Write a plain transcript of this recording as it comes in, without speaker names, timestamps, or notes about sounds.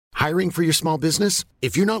Hiring for your small business?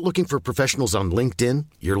 If you're not looking for professionals on LinkedIn,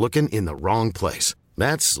 you're looking in the wrong place.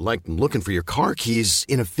 That's like looking for your car keys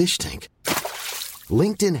in a fish tank.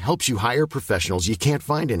 LinkedIn helps you hire professionals you can't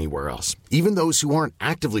find anywhere else, even those who aren't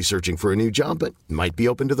actively searching for a new job but might be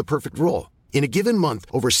open to the perfect role. In a given month,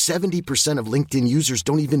 over 70% of LinkedIn users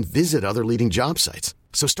don't even visit other leading job sites.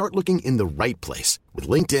 So start looking in the right place. With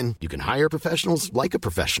LinkedIn, you can hire professionals like a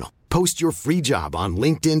professional. Post your free job on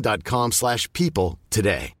linkedin.com/people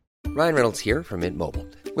today. Ryan Reynolds here from Mint Mobile.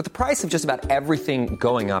 With the price of just about everything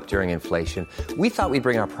going up during inflation, we thought we'd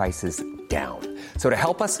bring our prices down. So to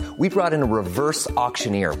help us, we brought in a reverse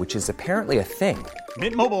auctioneer, which is apparently a thing.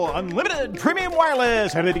 Mint Mobile Unlimited Premium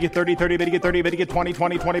Wireless. How to get 30, 30, bit to get 30, bit to get 20,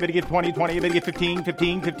 20, 20, bit to get 20, 20, bit to get 15,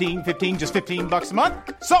 15, 15, 15, just $15 a month?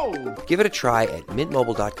 Sold! Give it a try at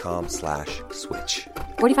mintmobile.com/switch.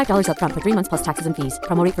 $45 up front for 3 months plus taxes and fees.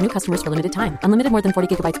 Promo rate for new customers for limited time. Unlimited more than 40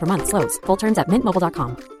 gigabytes per month. Slows full terms at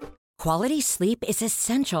mintmobile.com. Quality sleep is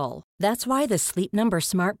essential. That's why the Sleep Number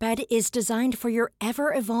Smart Bed is designed for your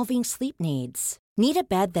ever-evolving sleep needs. Need a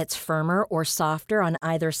bed that's firmer or softer on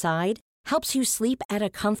either side? Helps you sleep at a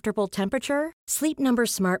comfortable temperature? Sleep Number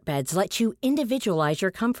Smart Beds let you individualize your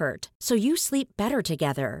comfort, so you sleep better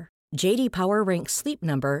together. J.D. Power ranks Sleep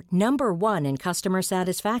Number number 1 in customer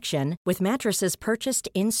satisfaction with mattresses purchased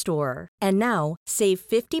in-store. And now, save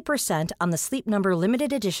 50% on the Sleep Number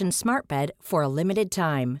Limited Edition Smart Bed for a limited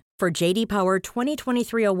time. For J.D. Power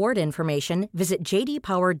 2023 award information, visit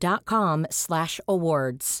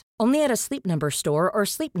jdpower.com/awards. Only at a Sleep Number store or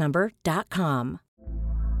sleepnumber.com.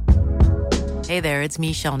 Hey there, it's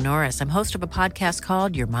Michelle Norris. I'm host of a podcast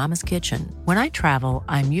called Your Mama's Kitchen. When I travel,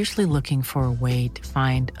 I'm usually looking for a way to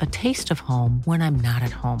find a taste of home when I'm not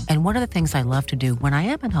at home. And one of the things I love to do when I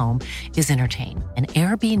am at home is entertain. And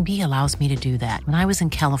Airbnb allows me to do that. When I was in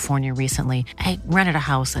California recently, I rented a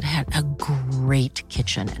house that had a great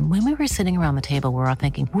kitchen. And when we were sitting around the table, we were all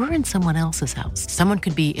thinking, we're in someone else's house. Someone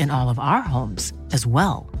could be in all of our homes as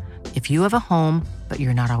well. If you have a home, but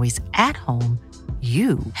you're not always at home,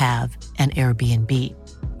 you have an Airbnb.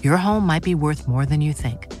 Your home might be worth more than you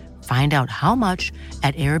think. Find out how much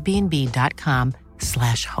at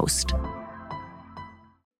airbnb.com/host.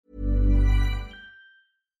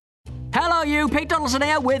 Hello you, Pete Donaldson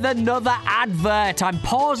here with another advert. I'm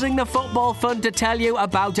pausing the football fun to tell you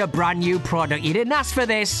about a brand new product. You didn't ask for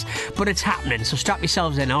this, but it's happening, so strap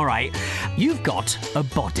yourselves in, alright? You've got a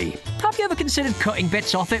body. Have you ever considered cutting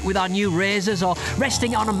bits off it with our new razors, or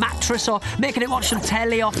resting it on a mattress, or making it watch some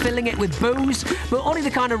telly, or filling it with booze? But only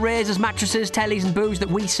the kind of razors, mattresses, tellies and booze that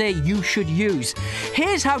we say you should use.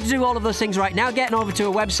 Here's how to do all of those things right now. Getting over to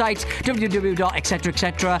a website,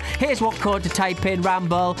 www.etc. Here's what code to type in,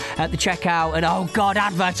 Ramble, at the checkout, and oh god,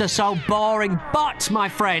 adverts are so boring. But, my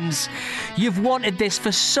friends, you've wanted this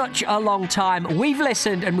for such a long time. We've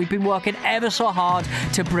listened and we've been working ever so hard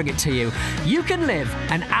to bring it to you. You can live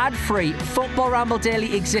an ad-free Football Ramble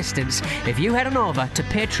Daily existence if you head on over to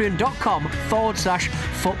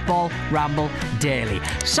patreon.com/Football Ramble Daily.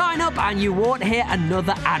 Sign up and you won't hear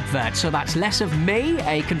another advert. So that's less of me,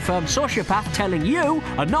 a confirmed sociopath, telling you,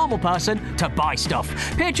 a normal person, to buy stuff.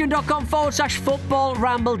 Patreon.com/Football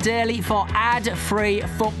Ramble Daily for ad-free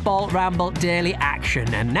Football Ramble Daily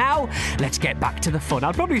action. And now, let's get back to the fun.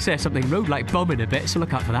 I'll probably say something rude like bum in a bit, so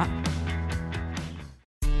look out for that.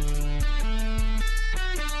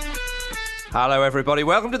 Hello everybody,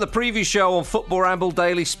 welcome to the preview show on Football Ramble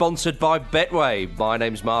Daily, sponsored by Betway. My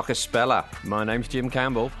name's Marcus Speller. My name's Jim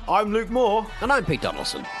Campbell. I'm Luke Moore. And I'm Pete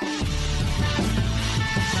Donaldson.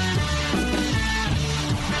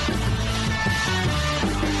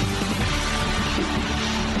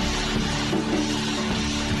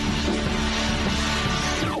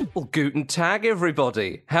 Well, guten Tag,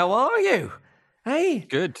 everybody. How are you? Hey.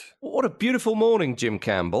 Good. What a beautiful morning, Jim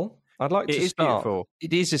Campbell. I'd like to start. Beautiful.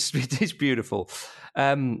 It is beautiful.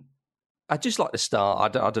 I'd just like to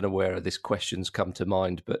start. I don't know where this question's come to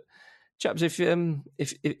mind, but chaps, if you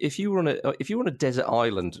were on a desert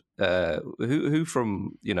island, who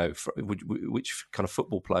from which kind of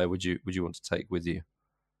football player would you want to take with you?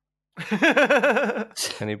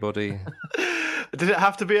 Anybody? Did it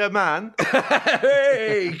have to be a man?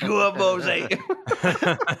 Hey, go on, Mosey. And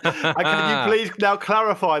can you please now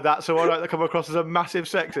clarify that so I don't come across as a massive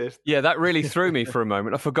sexist? Yeah, that really threw me for a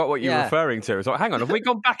moment. I forgot what you were referring to. I was like, hang on, have we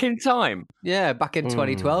gone back in time? Yeah, back in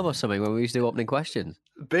 2012 or something when we used to do opening questions.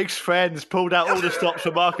 Big's friends pulled out all the stops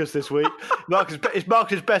for Marcus this week. It's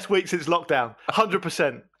Marcus' best week since lockdown.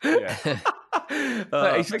 100%. Yeah.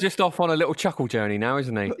 He's just off on a little chuckle journey now,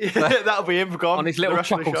 isn't he? Yeah, that'll be him gone. On his little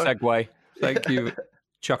chuckle segue. Thank you,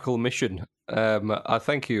 Chuckle Mission. I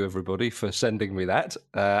thank you, everybody, for sending me that.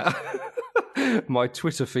 my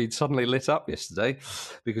Twitter feed suddenly lit up yesterday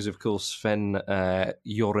because, of course, Sven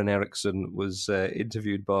Göran Eriksson was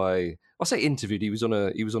interviewed by. I say interviewed. He was on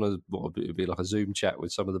a what would be like a Zoom chat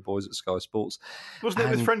with some of the boys at Sky Sports. Wasn't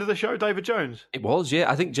it with friend of the show, David Jones? It was,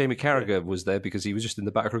 yeah. I think Jamie Carragher was there because he was just in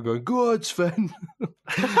the background going, "Go on, Sven,"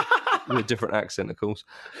 with a different accent, of course.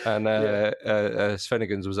 And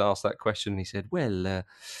Svenigans was asked that question, and he said, "Well,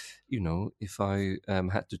 if I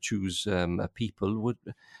had to choose a people,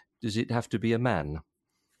 does it have to be a man?"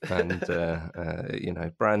 And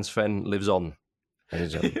Brand Sven lives on.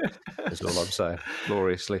 That's all I'm saying.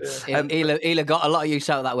 Gloriously. He'll got a lot of use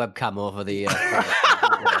out of that webcam over the.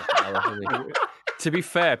 To be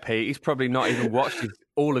fair, Pete, he's probably not even watched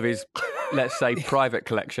all of his, let's say, private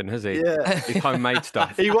collection, has he? Yeah. His homemade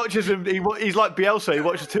stuff. He watches them. He's like Bielsa. He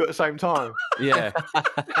watches two at the same time. Yeah.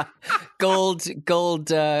 gold,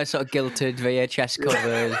 sort of gilded VHS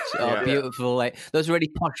covers. Beautiful. Like those really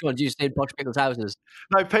posh ones you see in posh people's houses.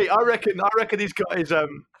 No, Pete. I reckon he's got his.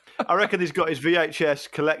 I reckon he's got his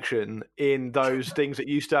VHS collection in those things that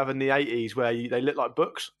used to have in the 80s where they look like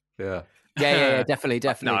books. Yeah. Yeah, definitely.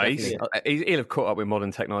 No, he'll have caught up with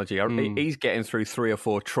modern technology. He's getting through 3 or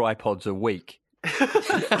 4 tripods a week.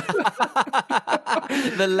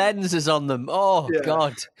 The lenses on them. Oh, yeah.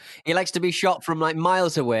 God. He likes to be shot from like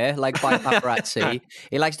miles away, like by paparazzi.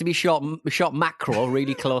 He likes to be shot macro,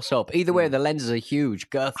 really close up. Either way, the lenses are huge,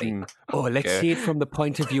 girthy. Oh, let's see it from the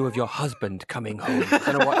point of view of your husband coming home. I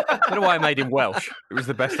don't know why I made him Welsh. It was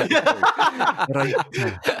the best I could do.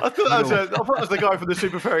 I thought that was the guy from the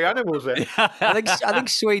Super Furry Animals there. I think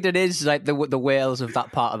Sweden is like the Wales of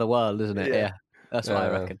that part of the world, isn't it? Yeah. That's what I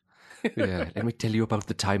reckon. Yeah, let me tell you about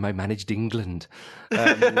the time I managed England.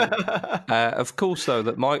 Of course, though,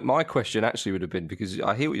 that my question actually would have been, because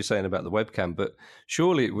I hear what you're saying about the webcam, but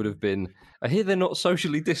surely it would have been, I hear they're not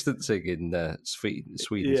socially distancing in Sweden.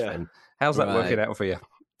 Sven. How's that working out for you?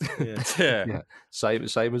 Yeah.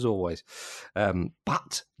 Same as always.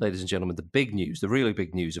 But, ladies and gentlemen, the big news, the really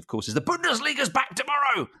big news, of course, is the Bundesliga's back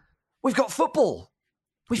tomorrow. We've got football.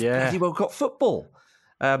 We've bloody well got football.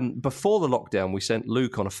 Before the lockdown, we sent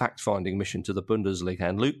Luke on a fact-finding mission to the Bundesliga,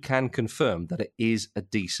 and Luke can confirm that it is a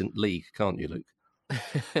decent league, can't you, Luke?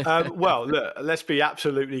 Well, look, let's be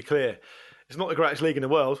absolutely clear. It's not the greatest league in the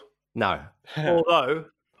world. No.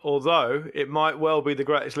 Although it might well be the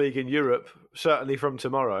greatest league in Europe, certainly from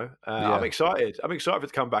tomorrow. I'm excited. I'm excited for it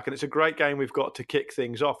to come back, and it's a great game we've got to kick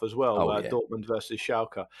things off as well. Dortmund versus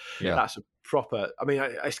Schalke. Yeah. That's a proper. I mean,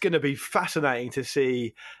 it's going to be fascinating to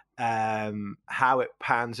see how it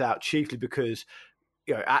pans out, chiefly because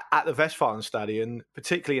at the Westfalenstadion,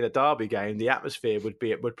 particularly in a derby game, the atmosphere would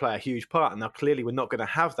play a huge part. And now clearly we're not going to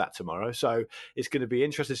have that tomorrow, so it's going to be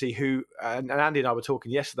interesting to see who. And Andy and I were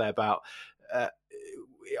talking yesterday about.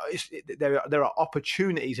 There are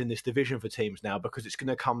opportunities in this division for teams now, because it's going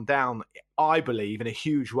to come down, I believe, in a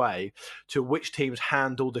huge way to which teams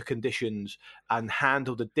handle the conditions and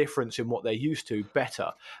handle the difference in what they're used to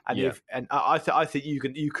better. And I think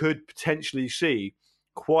you could potentially see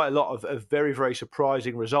quite a lot of very, very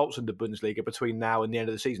surprising results in the Bundesliga between now and the end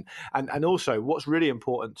of the season. And also, what's really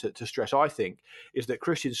important to stress, I think, is that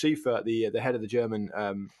Christian Seifert, the head of the German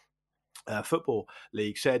football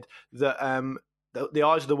league, said that the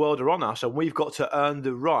eyes of the world are on us, and we've got to earn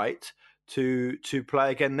the right to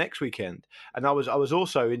play again next weekend. And I was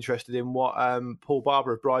also interested in what Paul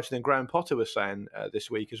Barber of Brighton and Graham Potter was saying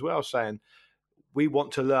this week as well, saying we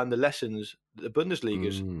want to learn the lessons that the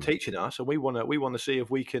Bundesliga's teaching us, and we want to see if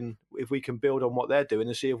we can build on what they're doing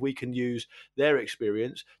and see if we can use their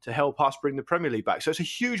experience to help us bring the Premier League back. So it's a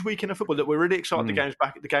huge weekend of football that we're really excited.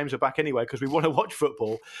 The games are back anyway, because we want to watch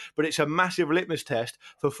football, but it's a massive litmus test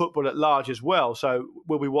for football at large as well. So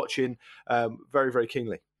we'll be watching very, very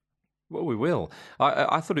keenly. Well, we will.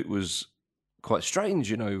 I thought it was quite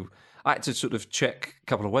strange. I had to sort of check a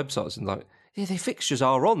couple of websites and like, yeah, the fixtures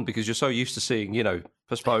are on, because you're so used to seeing,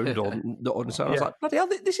 postponed or not on. So I was like, bloody hell,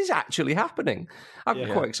 this is actually happening. I'm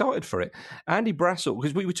quite excited for it. Andy Brassel,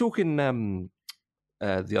 because we were talking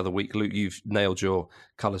the other week, Luke, you've nailed your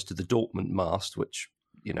colours to the Dortmund mast, which,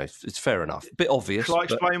 it's fair enough. A bit obvious. Shall I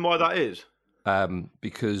explain why that is?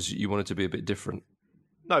 Because you want it to be a bit different.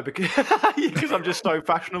 No, because I'm just so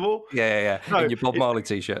fashionable. Yeah. No, in your Bob Marley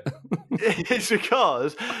T-shirt. It's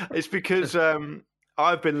because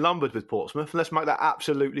I've been lumbered with Portsmouth. Let's make that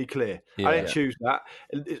absolutely clear. Yeah. I didn't choose that.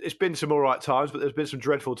 It's been some all right times, but there's been some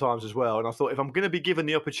dreadful times as well. And I thought, if I'm going to be given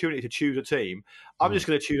the opportunity to choose a team, I'm just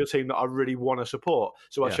going to choose a team that I really want to support.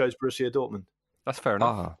 So I chose Borussia Dortmund. That's fair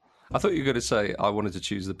enough. I thought you were going to say I wanted to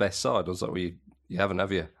choose the best side. I was like, well, you haven't,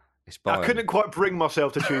 have you? It's Bayern. I couldn't quite bring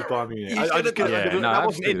myself to choose Bayern Munich. That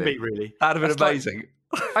wasn't in me, really. That'd have been amazing.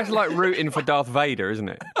 That's like rooting for Darth Vader, isn't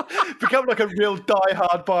it? Become like a real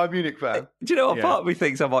die-hard Bayern Munich fan. Do you know what part of me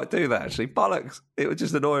thinks I might do that, actually? Bollocks. It would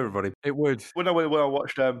just annoy everybody. It would. When I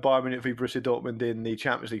watched Bayern Munich v Borussia Dortmund in the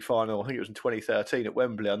Champions League final, I think it was in 2013 at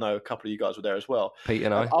Wembley. I know a couple of you guys were there as well. Pete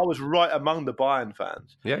and I. I was right among the Bayern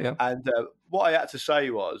fans. Yeah. And what I had to say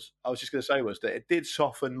was that it did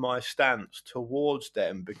soften my stance towards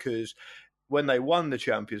them, because when they won the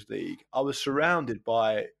Champions League, I was surrounded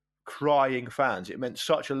by crying fans. It meant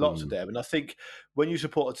such a lot to them. And I think when you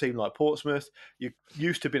support a team like Portsmouth, you're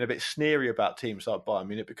used to being a bit sneery about teams like Bayern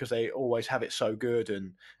Munich because they always have it so good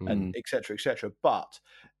and et cetera, et cetera. But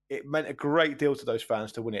it meant a great deal to those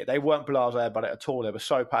fans to win it. They weren't blasé about it at all. They were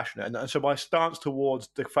so passionate. And so my stance towards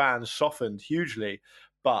the fans softened hugely,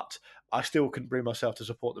 but I still couldn't bring myself to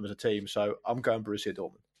support them as a team. So I'm going Borussia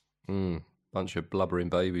Dortmund. Bunch of blubbering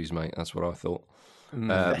babies, mate. That's what I thought.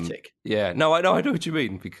 Pathetic. Yeah, no, I know what you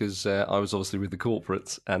mean, because I was obviously with the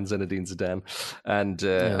corporates and Zinedine Zidane, and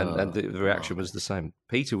the reaction was the same.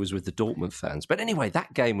 Peter was with the Dortmund fans, but anyway,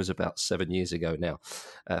 that game was about 7 years ago now,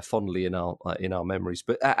 fondly in our memories.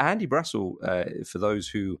 But Andy Brassel, for those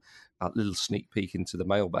who a little sneak peek into the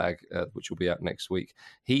mailbag, which will be out next week,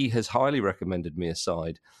 he has highly recommended me a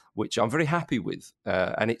side which I'm very happy with,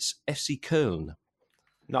 and it's FC Köln.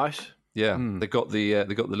 Nice. Yeah, they got the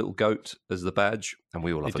little goat as the badge, and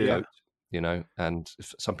we all have a goat, you know. And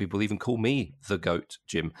some people even call me the goat,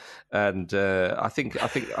 Jim. And I think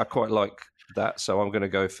I quite like that, so I'm going to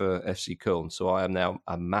go for FC Köln. So I am now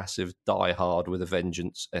a massive diehard with a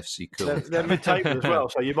vengeance FC Köln. They're mid-table as well,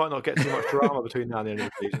 so you might not get too much drama between now and the end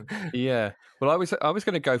of the season. Yeah, well, I was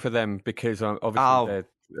going to go for them because obviously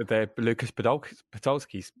they're Lucas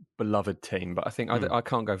Podolski's beloved team, but I think I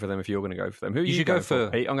can't go for them if you're going to go for them. Who you should go for?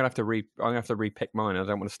 Pete? I'm going to have to re-pick mine. I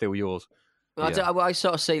don't want to steal yours. I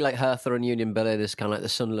sort of see like Hertha and Union Berlin as kind of like the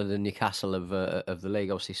Sunderland and Newcastle of the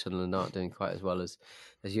league. Obviously, Sunderland aren't doing quite as well as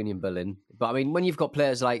Union Berlin. But I mean, when you've got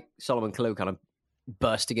players like Solomon Kalou kind of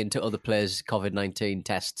bursting into other players' COVID-19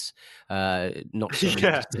 tests, not social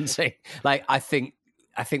distancing, like I think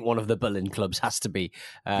one of the Berlin clubs has to be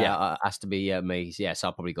me. Yes,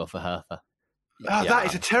 I'll probably go for Hertha. That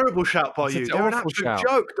is a terrible shout by you. They're an absolute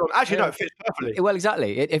joke. Actually, no, it fits perfectly. Well,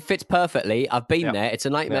 exactly. It fits perfectly. I've been there. It's a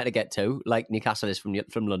nightmare to get to, like Newcastle is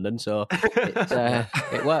from London, so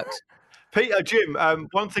it works. Peter, Jim,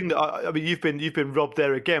 one thing that I mean, you've been robbed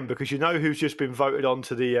there again, because you know who's just been voted on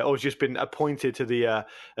to the or just been appointed to the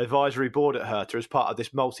advisory board at Hertha as part of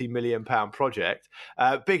this multi-million-pound project.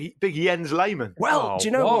 Big Jens Lehmann. Well, do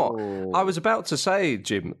you know what? I was about to say,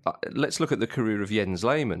 Jim, let's look at the career of Jens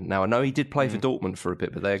Lehmann. Now, I know he did play for Dortmund for a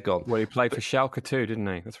bit, but they're gone. Well, he played for Schalke too, didn't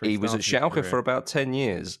he? That's where he was at Schalke for about 10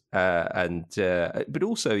 years. But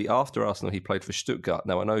also, after Arsenal, he played for Stuttgart.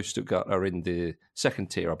 Now, I know Stuttgart are in the second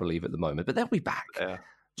tier, I believe, at the moment, but they'll be back,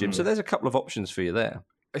 Jim. So there's a couple of options for you there.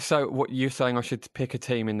 So what you're saying, I should pick a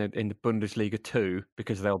team in the Bundesliga 2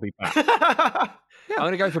 because they'll be back. I'm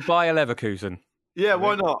going to go for Bayer Leverkusen. Yeah,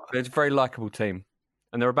 why not? It's a very likeable team,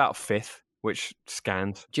 and they're about 5th, which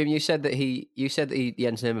scans. Jim, you said that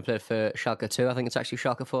Jens Lehmann played for Schalke 2. I think it's actually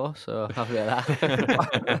Schalke 4, so happy with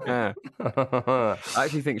that. I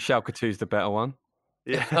actually think Schalke 2 is the better one.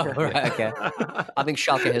 Yeah. Oh, right, okay. I think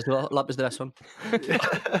Schalke Hislop is the best one.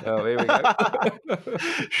 Oh, here we go.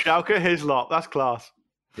 Schalke Hislop, that's class.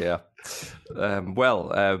 Yeah.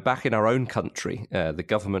 Back in our own country, the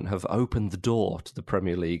government have opened the door to the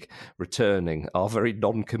Premier League returning. Our very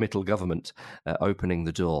non-committal government opening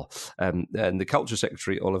the door. And the Culture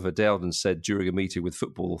Secretary, Oliver Dowden, said during a meeting with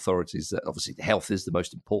football authorities that obviously health is the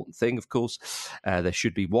most important thing, of course. There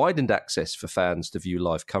should be widened access for fans to view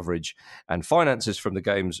live coverage, and finances from the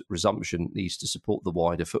game's resumption needs to support the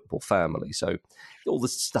wider football family. So all the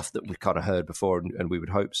stuff that we've kind of heard before, and we would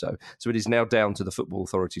hope so. So it is now down to the football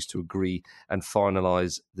authorities to agree and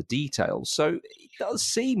finalise the details. So it does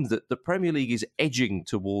seem that the Premier League is edging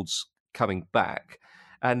towards coming back.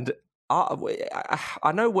 And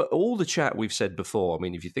I know what all the chat we've said before. I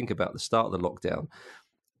mean, if you think about the start of the lockdown,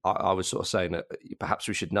 I was sort of saying that perhaps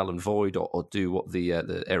we should null and void or do what the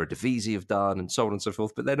Eredivisie have done and so on and so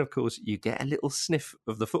forth. But then, of course, you get a little sniff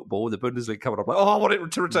of the football with the Bundesliga coming up. Like, I want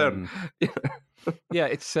it to return. Yeah,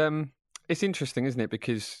 it's interesting, isn't it?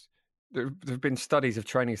 Because there have been studies of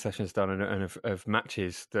training sessions done and of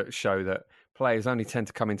matches that show that players only tend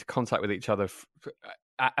to come into contact with each other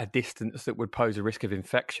at a distance that would pose a risk of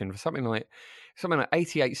infection for something like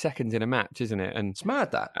 88 seconds in a match, isn't it? And it's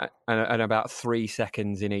mad that, and about 3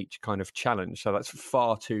 seconds in each kind of challenge. So that's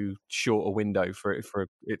far too short a window for it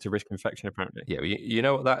to risk infection, apparently. Yeah, you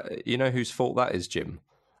know whose fault that is, Jim?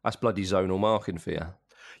 That's bloody zonal marking for you.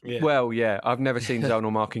 Yeah. Well, yeah, I've never seen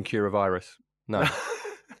zonal marking cure a virus. No.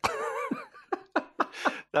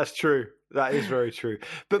 That's true. That is very true.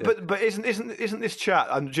 But isn't this chat?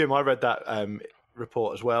 And Jim, I read that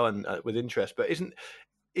report as well, and with interest. But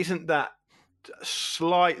isn't that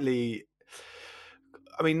slightly?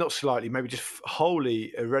 I mean, not slightly, maybe just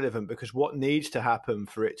wholly irrelevant, because what needs to happen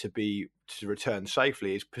for it to return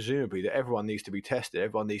safely is presumably that everyone needs to be tested,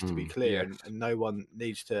 everyone needs to be clear, and no one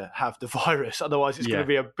needs to have the virus. Otherwise, it's going to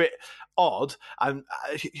be a bit odd, and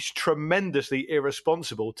it's tremendously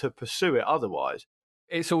irresponsible to pursue it otherwise.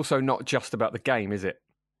 It's also not just about the game, is it?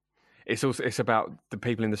 It's about the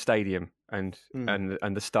people in the stadium and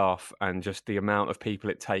the staff, and just the amount of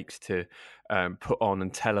people it takes to put on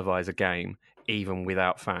and televise a game, even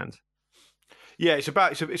without fans. Yeah, I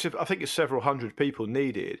think it's several hundred people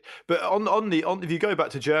needed. But if you go back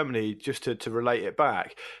to Germany, just to relate it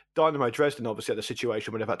back, Dynamo Dresden obviously had a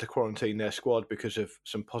situation where they've had to quarantine their squad because of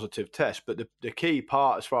some positive tests. But the key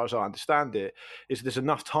part, as far as I understand it, is there's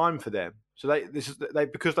enough time for them. So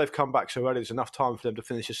because they've come back so early, there's enough time for them to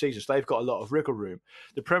finish the season. So they've got a lot of wriggle room.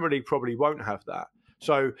 The Premier League probably won't have that.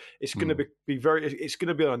 So it's going to be it's going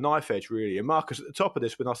to be on a knife edge, really. And Marcus, at the top of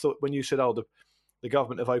this, when you said, the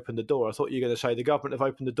government have opened the door, I thought you were going to say the government have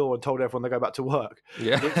opened the door and told everyone to go back to work.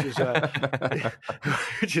 Yeah,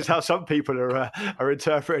 which is how some people are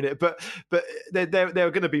interpreting it. But there are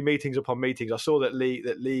going to be meetings upon meetings. I saw that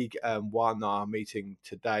League One are meeting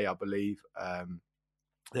today, I believe.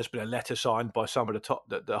 There's been a letter signed by some of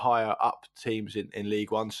the higher up teams in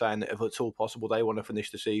League One saying that if it's all possible, they want to finish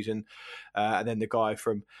the season. And then the guy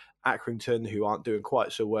from Accrington, who aren't doing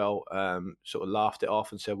quite so well, sort of laughed it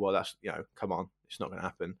off and said, "Well, that's come on, it's not going to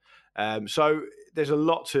happen." So there's a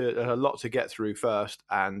lot to get through first,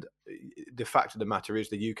 and the fact of the matter is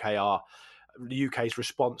the UK's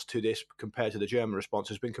response to this compared to the German response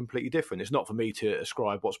has been completely different. It's not for me to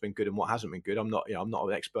ascribe what's been good and what hasn't been good. I'm not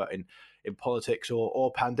an expert in politics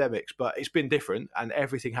or pandemics, but it's been different, and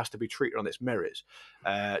everything has to be treated on its merits.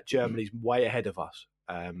 Germany's way ahead of us.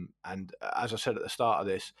 And as I said at the start of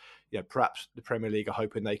this, perhaps the Premier League are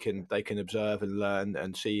hoping they can observe and learn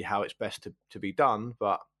and see how it's best to be done.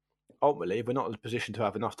 But ultimately, if we're not in a position to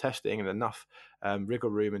have enough testing and enough wriggle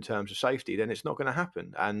room in terms of safety, then it's not going to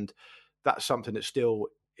happen. And that's something that still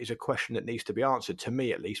is a question that needs to be answered, to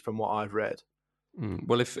me at least, from what I've read.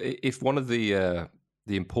 Well, if one of the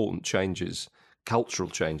important changes, cultural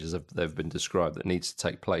changes they've been described that needs to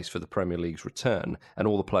take place for the Premier League's return, and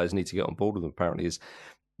all the players need to get on board with them apparently, is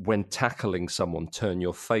when tackling someone, turn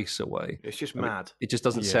your face away. It's just mad. It just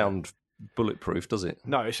doesn't sound bulletproof, does it?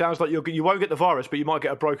 No, it sounds like you won't get the virus, but you might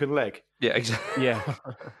get a broken leg. Yeah, exactly. Yeah,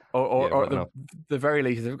 or at the very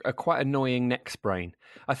least, a quite annoying neck sprain.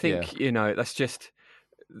 I think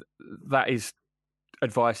that is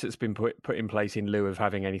advice that's been put in place in lieu of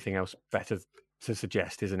having anything else better to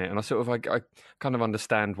suggest, isn't it? And I kind of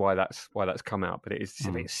understand why that's come out, but it's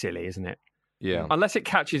a bit silly, isn't it? Yeah. Unless it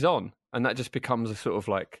catches on, and that just becomes a sort of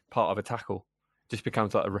like part of a tackle, just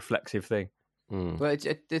becomes like a reflexive thing. Well,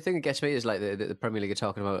 the thing that gets me is like the Premier League are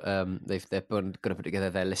talking about. They're going to put together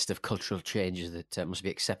their list of cultural changes that must be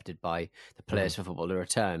accepted by the players for football to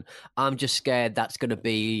return. I'm just scared that's going to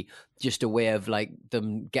be just a way of like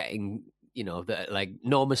them getting, like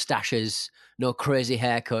no moustaches, no crazy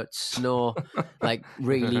haircuts, no like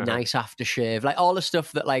really nice aftershave, like all the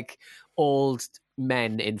stuff that like old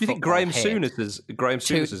men in Do you think Graham Souness is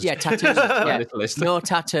tattoos? No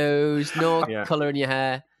tattoos, no colour in your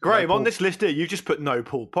hair. Graham, on this list here, you just put no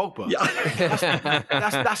Paul Pogba. Yeah.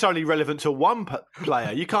 that's only relevant to one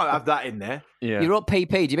player. You can't have that in there. Yeah. You wrote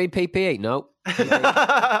PP. Do you mean PPE? No.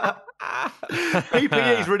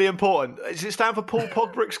 PPE is really important. Does it stand for Paul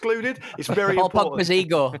Pogba excluded? It's very Paul important. Pogba's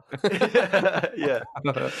ego. Yeah.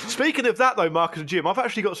 Speaking of that, though, Marcus and Jim, I've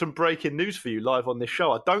actually got some breaking news for you live on this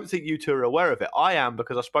show. I don't think you two are aware of it. I am,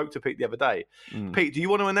 because I spoke to Pete the other day. Pete, do you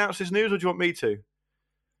want to announce this news, or do you want me to?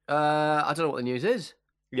 I don't know what the news is.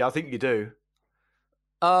 Yeah, I think you do.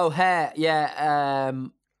 Oh, hair. Yeah.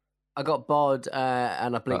 I got bored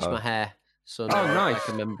and I bleached my hair. So nice. Like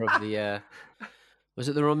a member of the... was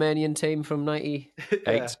it the Romanian team from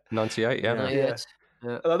 98? 98, yeah. 98.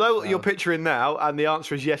 Yeah. And I know what you're picturing now, and the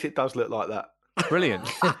answer is yes, it does look like that. Brilliant.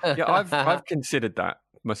 Yeah, I've considered that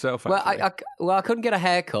myself, actually. Well, I couldn't get a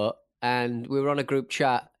haircut, and we were on a group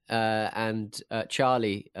chat, and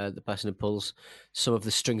Charlie, the person who pulls some of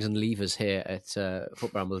the strings and levers here at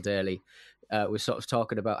Foot Bramble Daily, was sort of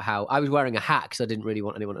talking about how I was wearing a hat because I didn't really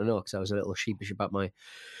want anyone to know, because I was a little sheepish about my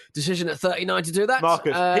decision at 39 to do that.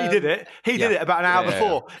 Marcus, he did it. He did it about an hour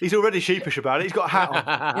before. He's already sheepish about it. He's got a hat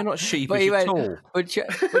on. You're not sheepish at all. But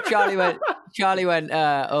Charlie went, Charlie went,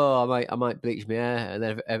 I might bleach my hair, and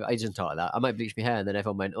then he doesn't talk like that. I might bleach my hair, and then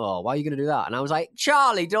everyone went, oh, why are you going to do that? And I was like,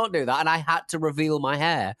 Charlie, don't do that. And I had to reveal my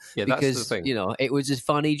hair because that's the thing. It was a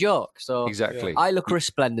funny joke. So exactly, I look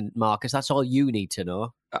resplendent, Marcus. That's all you need to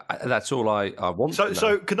know. That's all I want.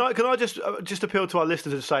 So can I just appeal to our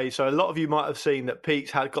listeners and say, so a lot of you might have seen that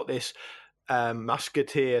Pete's had got this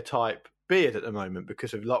musketeer type beard at the moment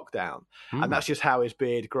because of lockdown, and that's just how his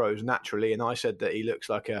beard grows naturally. And I said that he looks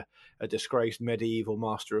like a disgraced medieval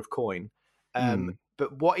master of coin.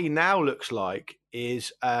 But what he now looks like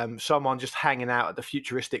is someone just hanging out at the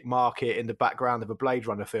futuristic market in the background of a Blade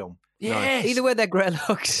Runner film. Yes. Either way, they're great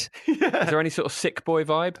looks. Is there any sort of sick boy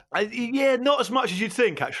vibe? Yeah, not as much as you'd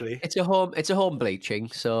think. Actually, it's a home bleaching,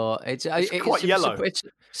 so it's quite yellow. It's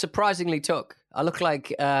surprisingly took. I look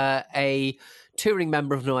like a touring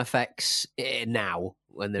member of NoFX now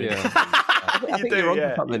when they're. Yeah. I think you're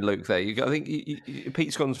onto something, Luke. There, I think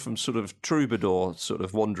Pete's gone from sort of troubadour, sort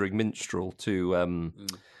of wandering minstrel to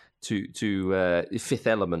Fifth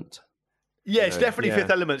Element. Yeah, it's definitely Fifth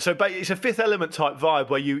Element. So it's a Fifth Element type vibe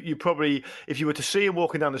where you probably, if you were to see him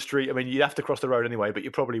walking down the street, I mean, you'd have to cross the road anyway, but you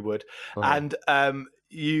probably would. And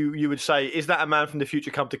you would say, is that a man from the future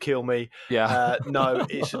come to kill me? Yeah. No,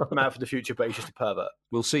 it's a man from the future, but he's just a pervert.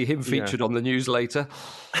 We'll see him featured on the news later.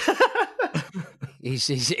 He's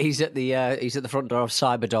at the front door of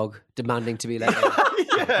Cyberdog demanding to be let in.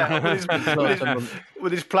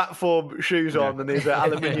 with his platform shoes on and his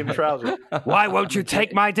aluminium trousers. Why won't you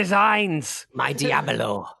take my designs? My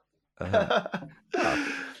Diablo.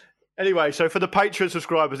 Anyway, so for the Patreon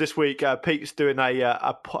subscribers this week, Pete's doing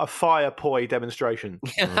a fire poi demonstration.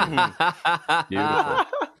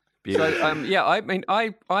 Beautiful. So, I mean,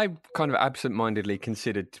 I kind of absent-mindedly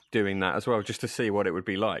considered doing that as well, just to see what it would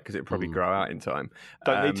be like, because it would probably grow out in time.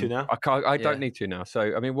 Don't need to now. I don't need to now.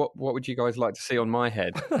 So, I mean, what would you guys like to see on my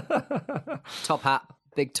head? Top hat,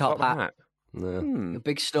 big top hat. Yeah. A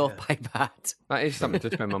big stovepipe hat. That is something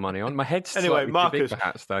to spend my money on. My head's anyway, slightly Marcus, too big for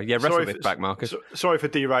hats, though. Yeah, wrestle this back, Marcus. Sorry for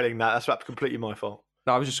derailing that. That's completely my fault.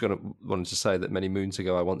 No, I was just wanted to say that many moons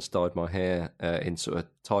ago I once dyed my hair in sort of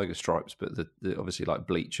tiger stripes, but the obviously like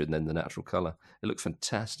bleach and then the natural colour. It looked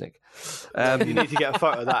fantastic. You need to get a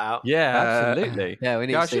photo of that out. Yeah, absolutely. Yeah, we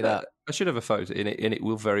need to see that. I should have a photo in it, and it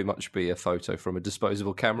will very much be a photo from a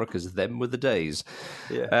disposable camera because them were the days.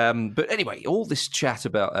 Yeah. But anyway, all this chat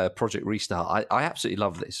about Project Restart, I absolutely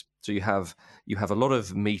love this. So you have a lot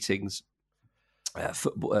of meetings,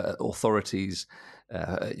 authorities.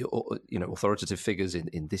 Authoritative figures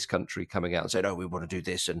in this country coming out and saying, "Oh, we want to do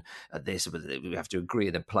this and this, but we have to agree."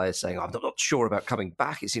 And then players saying, "I'm not sure about coming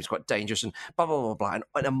back. It seems quite dangerous," and blah blah blah blah.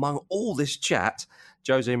 And among all this chat,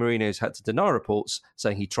 Jose Mourinho's had to deny reports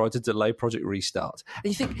saying he tried to delay Project Restart. And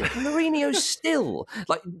you think Mourinho's still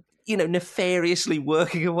nefariously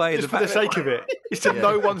working away just for the sake of it. It's to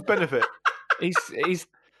no one's benefit. He's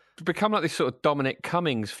become like this sort of Dominic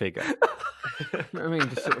Cummings figure. You know what I mean?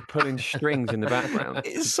 Just sort of pulling strings in the background.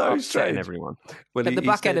 It's so strange. Everyone. Well, at the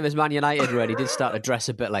back end of his Man United run, he did start to dress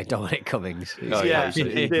a bit like Dominic Cummings. Yeah,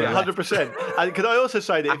 100%. And could I also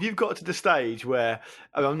say that if you've got to the stage where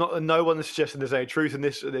no one is suggesting there's any truth in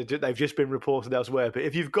this, they've just been reported elsewhere. But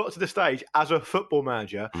if you've got to the stage as a football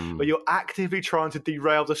manager where you're actively trying to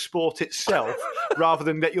derail the sport itself rather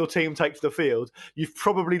than let your team take to the field, you've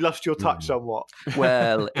probably lost your touch somewhat.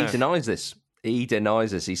 Well, he denies this. He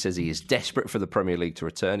denies this. He says he is desperate for the Premier League to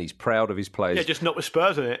return. He's proud of his players. Yeah, just not with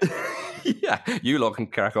Spurs in it. Yeah, you lot can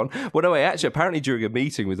crack on. Well, no, actually, apparently during a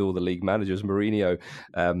meeting with all the league managers, Mourinho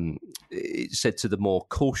said to the more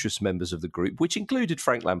cautious members of the group, which included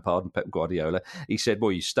Frank Lampard and Pep Guardiola, he said,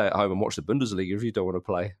 well, you stay at home and watch the Bundesliga if you don't want to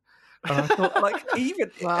play. And I thought,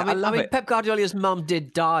 I mean, Pep Guardiola's mum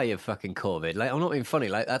did die of fucking COVID. Like, I'm not being funny.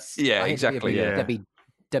 Like, that's exactly.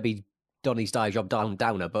 Debbie Donny's die job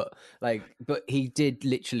downer, but he did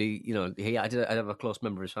literally, I have a close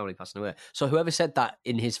member of his family passing away. So whoever said that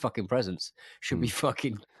in his fucking presence should be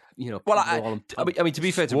fucking, Well, I mean, to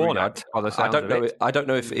be fair to Mourinho, I don't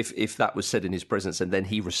know if that was said in his presence and then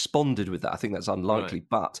he responded with that. I think that's unlikely,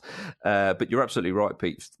 right. But you're absolutely right,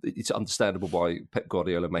 Pete. It's understandable why Pep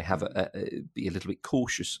Guardiola may have be a little bit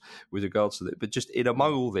cautious with regards to that. But just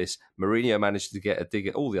among all this, Mourinho managed to get a dig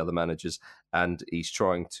at all the other managers, and he's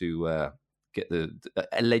trying to get the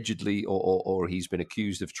allegedly, or he's been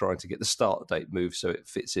accused of trying to get the start date moved so it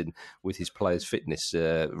fits in with his players' fitness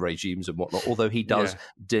regimes and whatnot. Although he does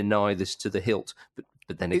deny this to the hilt,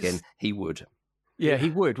 but then again, he would. Yeah, he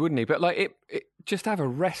would, wouldn't he? But it just have a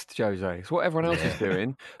rest, Jose. It's what everyone else is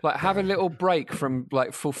doing. Like, have a little break from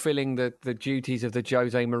fulfilling the duties of the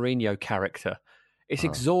Jose Mourinho character. It's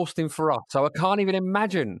exhausting for us, so I can't even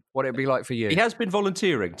imagine what it'd be like for you. He has been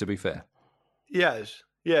volunteering, to be fair. Yes.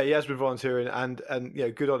 Yeah, he has been volunteering, and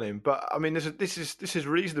good on him. But I mean, this is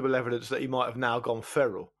reasonable evidence that he might have now gone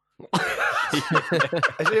feral.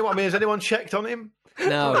 Has anyone checked on him?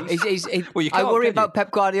 No, I worry about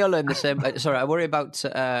Pep Guardiola in the same. I worry about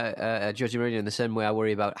Jose Mourinho in the same way I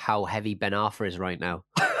worry about how heavy Ben Arfa is right now.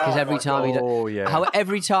 Because every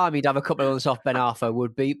time he'd have a couple of others off, Ben Arfa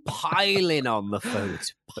would be piling on the food,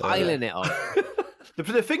 piling it on.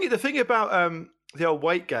 The thing about the old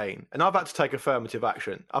weight gain, and I've had to take affirmative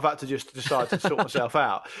action. I've had to just decide to sort myself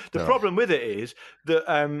out. The problem with it is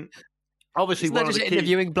that. Obviously, it's not just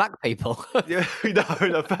interviewing black people. No,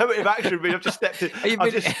 affirmative action. I've just stepped in. You've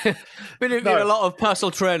been interviewing a lot of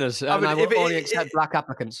personal trainers, and I will only accept black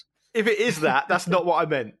applicants. If it is that, that's not what I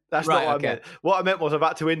meant. That's not what I meant. What I meant was I've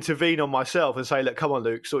had to intervene on myself and say, "Look, come on,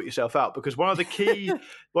 Luke, sort yourself out." Because one of the key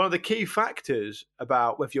factors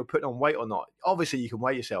about whether you're putting on weight or not, obviously you can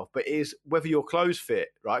weigh yourself, but is whether your clothes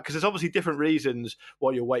fit, right? Because there's obviously different reasons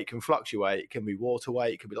why your weight can fluctuate. It can be water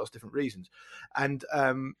weight. It can be lots of different reasons, and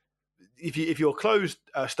if your clothes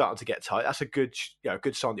are starting to get tight, that's a good sign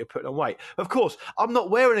that you're putting on weight. Of course, I'm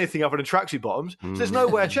not wearing anything other than tracksuit bottoms, so there's no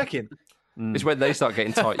way of checking. It's when they start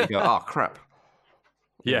getting tight, you go, oh, crap.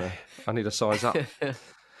 Yeah. I need a size up.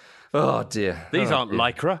 Oh, dear. These aren't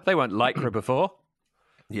Lycra. They weren't Lycra before.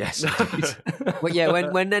 Yes. Well, yeah,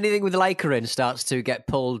 when anything with Lycra in starts to get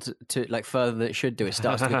pulled to further than it should do, it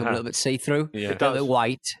starts to become a little bit see-through, a little bit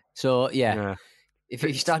white. So, yeah. If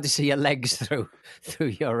you start to see your legs through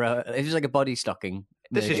your, if it's like a body stocking.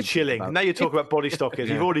 This is chilling. Now you're talking about body stockings.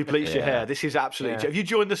 You've already bleached your hair. This is absolutely. Have you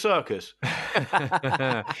joined the circus?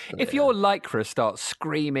 If your Lycra starts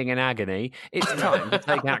screaming in agony, it's time to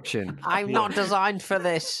take action. I'm not designed for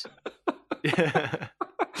this.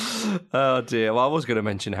 Oh dear. Well, I was going to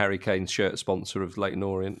mention Harry Kane's shirt sponsor of Leyton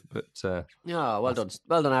Orient, but well done,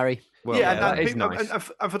 Harry. Well, and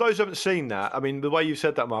for those who haven't seen that, I mean, the way you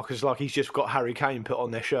said that, Marcus, is like he's just got Harry Kane put on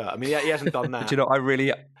their shirt. I mean, he hasn't done that. Do you know? I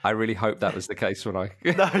really hope that was the case when I.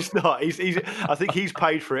 No, it's not. I think he's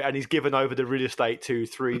paid for it and he's given over the real estate to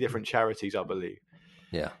 3 different charities, I believe.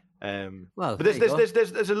 Yeah. But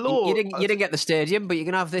there's a law. You didn't get the stadium, but you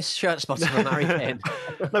can have this shirt sponsor from Harry Kane.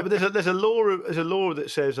 No, but there's a law that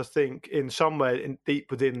says, I think, in somewhere deep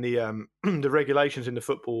within the the regulations in the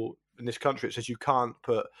football in this country, it says you can't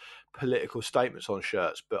put political statements on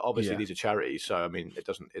shirts. But obviously these are charities, so I mean it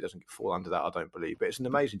doesn't fall under that, I don't believe. But it's an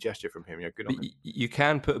amazing gesture from him. Good on him. You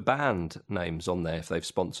can put band names on there if they've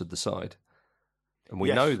sponsored the side, and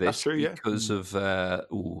we know this because of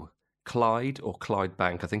Clyde or Clyde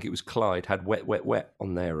Bank. I think it was Clyde had wet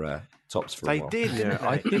on their tops for a while. They did. Yeah,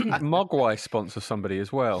 I didn't Mogwai sponsor somebody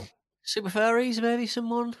as well. Super Furries, maybe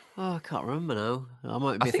someone. Oh, I can't remember now. I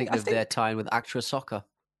might be thinking of their time with Actra Soccer.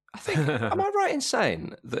 I think. Am I right in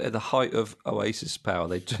saying that at the height of Oasis power,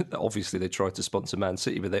 they tried to sponsor Man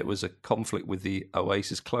City, but there was a conflict with the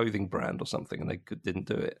Oasis clothing brand or something, and they didn't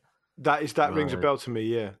do it. That rings a bell to me.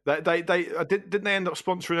 Yeah, didn't they end up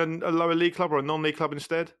sponsoring a lower league club or a non-league club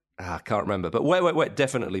instead? I can't remember, but wet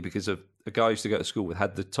definitely, because of a guy I used to go to school with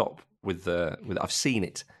had the top with I've seen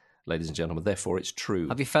it, ladies and gentlemen. Therefore, it's true.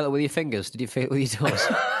 Have you felt it with your fingers? Did you feel it with your toes?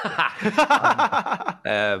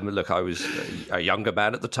 Look, I was a younger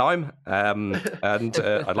man at the time, and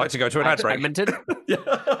I'd like to go to an ad break.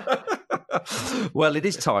 Well, it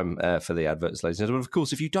is time for the adverts, ladies and gentlemen. Of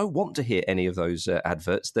course, if you don't want to hear any of those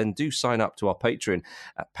adverts, then do sign up to our Patreon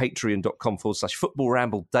at patreon.com/Football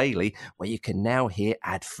Ramble Daily, where you can now hear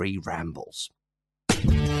ad-free rambles.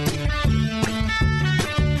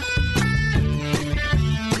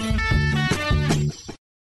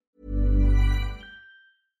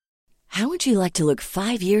 How would you like to look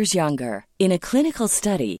 5 years younger? In a clinical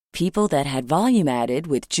study, people that had volume added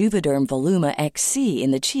with Juvederm Voluma XC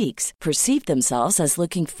in the cheeks perceived themselves as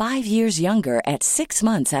looking 5 years younger at 6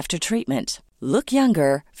 months after treatment. Look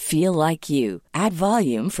younger, feel like you. Add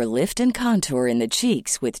volume for lift and contour in the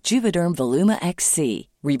cheeks with Juvederm Voluma XC.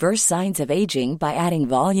 Reverse signs of aging by adding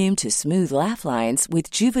volume to smooth laugh lines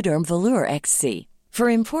with Juvederm Volure XC. For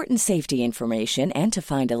important safety information and to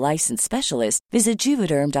find a licensed specialist, visit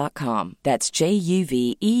Juvederm.com. That's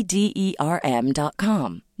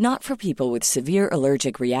JUVEDERM.com. Not for people with severe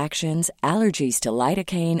allergic reactions, allergies to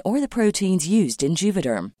lidocaine, or the proteins used in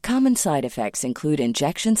Juvederm. Common side effects include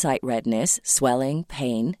injection site redness, swelling,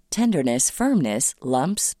 pain, tenderness, firmness,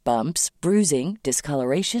 lumps, bumps, bruising,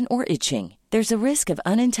 discoloration, or itching. There's a risk of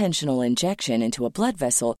unintentional injection into a blood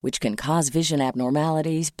vessel, which can cause vision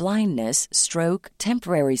abnormalities, blindness, stroke,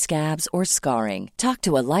 temporary scabs, or scarring. Talk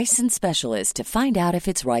to a licensed specialist to find out if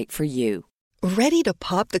it's right for you. Ready to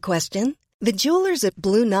pop the question? The jewelers at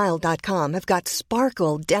BlueNile.com have got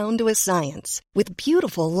sparkle down to a science with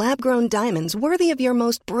beautiful lab-grown diamonds worthy of your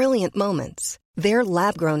most brilliant moments. Their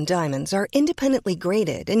lab-grown diamonds are independently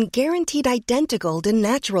graded and guaranteed identical to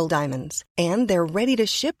natural diamonds, and they're ready to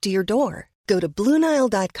ship to your door. Go to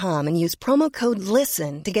BlueNile.com and use promo code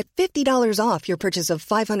LISTEN to get $50 off your purchase of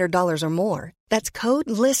 $500 or more. That's code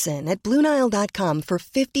LISTEN at BlueNile.com for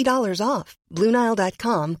 $50 off.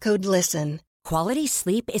 BlueNile.com, code LISTEN. Quality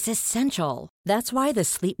sleep is essential. That's why the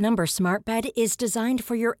Sleep Number Smart Bed is designed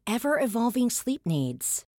for your ever-evolving sleep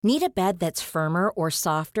needs. Need a bed that's firmer or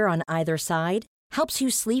softer on either side? Helps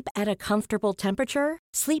you sleep at a comfortable temperature?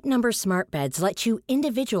 Sleep Number Smart Beds let you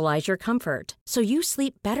individualize your comfort, so you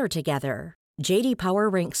sleep better together. J.D. Power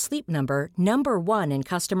ranks Sleep Number number 1 in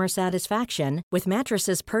customer satisfaction with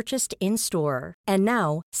mattresses purchased in-store. And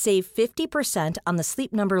now, save 50% on the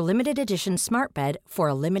Sleep Number Limited Edition Smart Bed for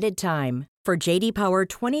a limited time. For J.D. Power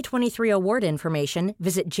 2023 award information,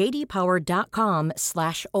 visit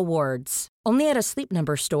jdpower.com/awards. Only at a Sleep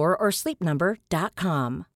Number store or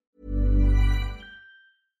sleepnumber.com.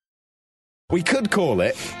 We could call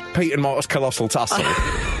it Pete and Mark's Colossal Tussle.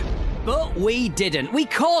 But we didn't. We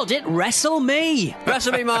called it Wrestle Me.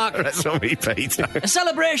 Wrestle Me, Mark. Wrestle Me, Pete. A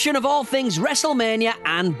celebration of all things WrestleMania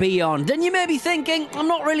and beyond. And you may be thinking, I'm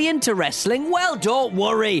not really into wrestling. Well, don't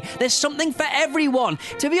worry. There's something for everyone.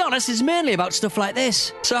 To be honest, it's mainly about stuff like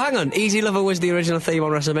this. So hang on. Easy Lover was the original theme on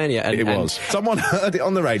WrestleMania. It was. Someone heard it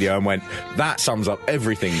on the radio and went, that sums up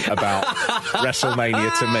everything about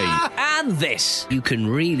WrestleMania to me. And this. You can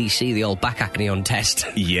really see the old back acne on test.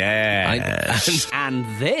 Yeah. And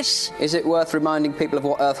this. Is it worth reminding people of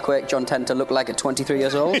what Earthquake John Tenter looked like at 23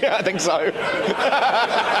 years old? Yeah, I think so.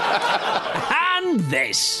 And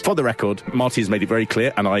this. For the record, Marty has made it very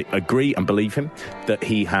clear, and I agree and believe him, that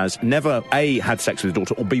he has never, A, had sex with his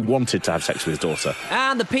daughter, or B, wanted to have sex with his daughter.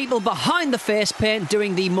 And the people behind the face paint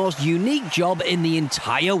doing the most unique job in the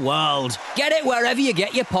entire world. Get it wherever you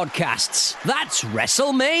get your podcasts. That's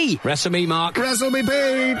Wrestle Me. Wrestle Me, Mark. Wrestle Me,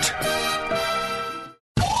 Pete.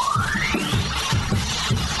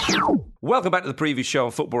 Welcome back to the previous show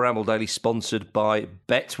on Football Ramble Daily, sponsored by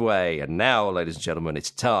Betway. And now, ladies and gentlemen,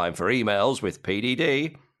 it's time for emails with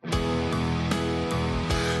PDD.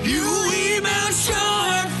 You email show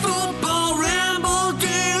at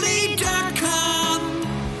footballrambledaily.com.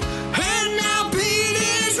 And now Pete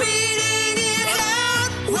is reading it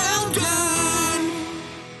out. Well done.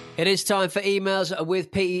 It is time for emails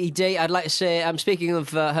with PED. I'd like to say, I'm speaking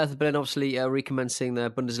of Hertha Berlin, obviously recommencing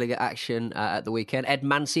the Bundesliga action at the weekend. Ed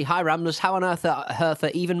Mancy, hi Ramblers, how on earth are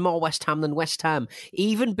Hertha even more West Ham than West Ham?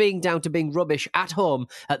 Even being down to being rubbish at home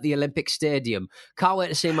at the Olympic Stadium. Can't wait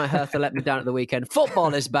to see my Hertha let me down at the weekend.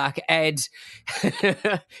 Football is back, Ed.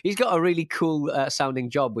 He's got a really cool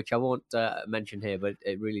sounding job, which I won't mention here, but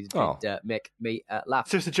it really did make me laugh.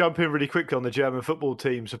 Just to jump in really quickly on the German football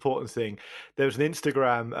team supporting thing, there was an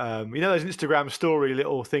Instagram, you know those Instagram story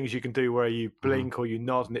little things you can do where you blink or you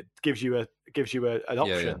nod and it gives you an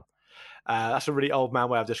option. Yeah. That's a really old man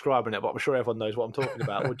way of describing it, but I'm sure everyone knows what I'm talking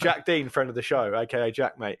about. Well, Jack Dean, friend of the show, aka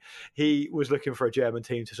Jack Mate, he was looking for a German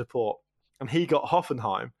team to support, and he got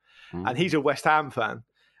Hoffenheim, and he's a West Ham fan,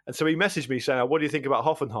 and so he messaged me saying, "What do you think about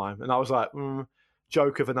Hoffenheim?" And I was like,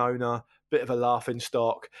 "Joke of an owner, bit of a laughing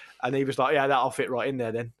stock," and he was like, "Yeah, that'll fit right in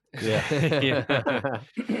there then." Yeah.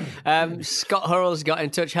 Scott Hurrell's got in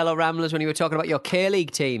touch. Hello, Ramblers. When you were talking about your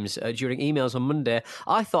K-League teams during emails on Monday,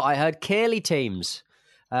 I thought I heard K-League teams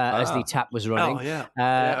as the tap was running. Oh, yeah.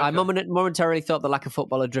 I momentarily thought the lack of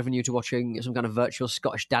football had driven you to watching some kind of virtual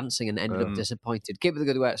Scottish dancing and ended up disappointed. Keep up the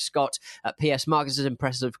good work, Scott. P.S. Marcus's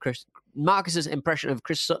impression of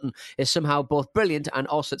Chris Sutton is somehow both brilliant and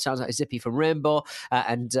also it sounds like Zippy from Rainbow.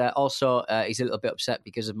 Also, he's a little bit upset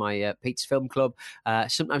because of my Pete's Film Club.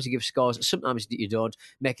 Sometimes you give scores, sometimes you don't,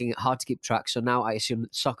 making it hard to keep track. So now I assume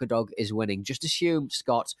that Soccer Dog is winning. Just assume,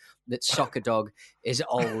 Scott, that Soccer Dog is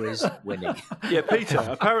always winning. Yeah,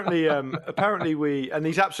 Peter, apparently we, and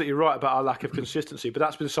he's absolutely right about our lack of consistency, but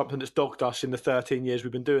that's been something that's dogged us in the 13 years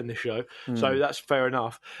we've been doing this show. So that's fair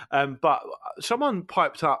enough. But someone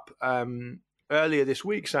piped up earlier this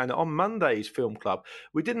week saying that on Monday's Film Club,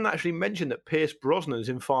 we didn't actually mention that Pierce Brosnan's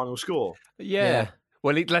in final score. Yeah.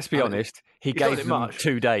 Well, let's be honest. He gave them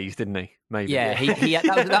 2 days, didn't he? Maybe. Yeah,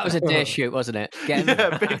 that was a day shoot, wasn't it?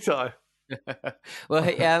 Yeah, big time.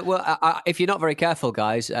 If you're not very careful,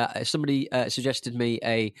 guys, somebody suggested me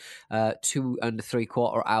a 2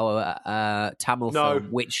 3/4 hour Tamil film,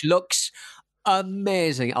 which looks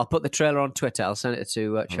amazing. I'll put the trailer on Twitter. I'll send it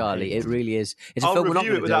to Charlie. It really is. It's a film we're not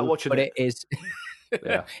going to do, without watching it. It is.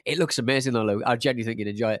 Yeah. It looks amazing though, Luke. I genuinely think you'd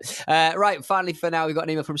enjoy it. Right, finally for now, we've got an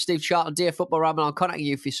email from Steve Charlton. Dear Football Ramble, I'm contacting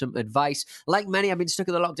you for some advice. Like many, I've been stuck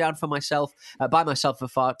in the lockdown by myself for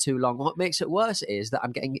far too long. What makes it worse is that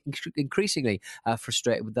I'm getting increasingly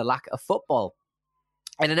frustrated with the lack of football.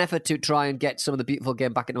 In an effort to try and get some of the beautiful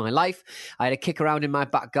game back into my life, I had a kick around in my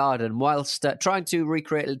back garden. Whilst trying to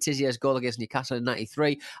recreate Letizier's goal against Newcastle in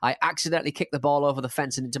 '93, I accidentally kicked the ball over the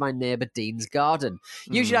fence and into my neighbour Dean's garden.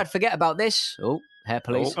 Usually I'd forget about this. Oh, hair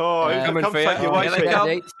police. Oh, who's coming for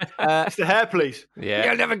you? It's the hair police. Yeah.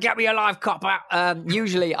 You'll never get me alive, copper.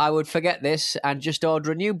 Usually I would forget this and just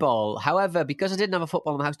order a new ball. However, because I didn't have a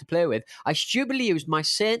football in the house to play with, I stupidly used my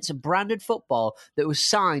Saints branded football that was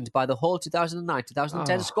signed by the whole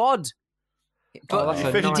 2009-2010 squad. But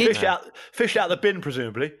fish out the bin,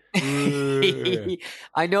 presumably.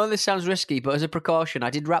 I know this sounds risky, but as a precaution,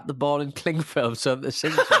 I did wrap the ball in cling film so that the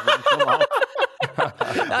signatures wouldn't come off. For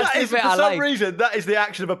some reason, that is the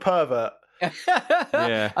action of a pervert.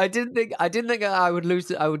 Yeah. I didn't think I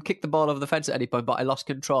would kick the ball over the fence at any point, but I lost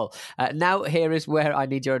control. Now here is where I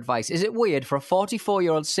need your advice. Is it weird for a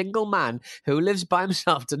 44-year-old single man who lives by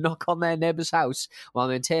himself to knock on their neighbour's house while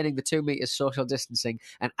maintaining the 2 meters social distancing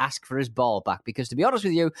and ask for his ball back? Because to be honest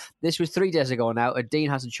with you, this was 3 days ago now, and Dean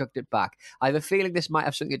hasn't chucked it back. I have a feeling this might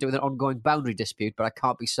have something to do with an ongoing boundary dispute, but I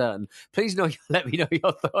can't be certain. Please let me know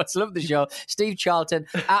your thoughts. Love the show. Steve Charlton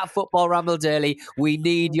at Football Ramble Daily. We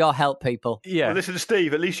need your help, people. Yeah. Well, listen,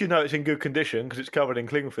 Steve, at least you know it's in good condition because it's covered in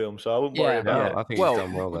cling film, so I wouldn't worry about it. I think he's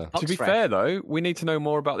done well there. To be fair, though, we need to know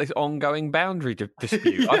more about this ongoing boundary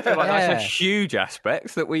dispute. I feel like that's a huge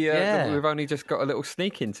aspect that we've only just got a little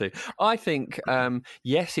sneak into. I think,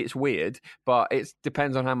 yes, it's weird, but it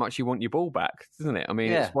depends on how much you want your ball back, doesn't it? I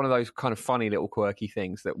mean, it's one of those kind of funny little quirky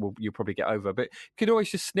things that you'll probably get over, but you could always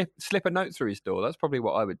just slip a note through his door. That's probably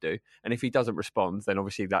what I would do. And if he doesn't respond, then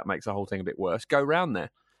obviously that makes the whole thing a bit worse. Go round there.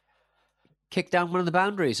 Kick down one of the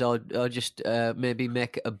boundaries, or just maybe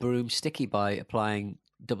make a broom sticky by applying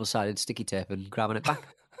double-sided sticky tape and grabbing it back.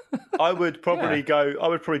 I would probably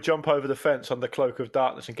jump over the fence under cloak of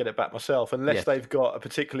darkness and get it back myself, unless they've got a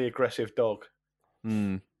particularly aggressive dog.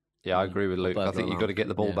 Yeah, I agree with Luke. I think you've got to get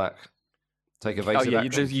the ball back. Take evasive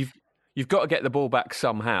action. You've got to get the ball back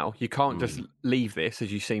somehow. You can't just leave this,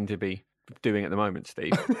 as you seem to be doing at the moment,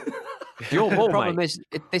 Steve. Your ball, the problem is,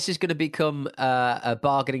 this is going to become a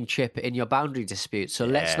bargaining chip in your boundary dispute. So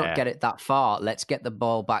let's not get it that far. Let's get the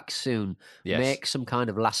ball back soon. Yes. Make some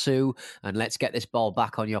kind of lasso, and let's get this ball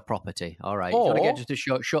back on your property. All right. Or, you want to get just a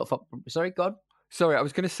short. Sorry, go on. Sorry, I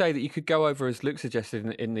was going to say that you could go over, as Luke suggested,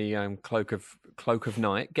 in the cloak of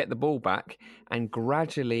night, get the ball back, and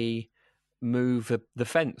gradually move the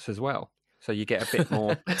fence as well. So you get a bit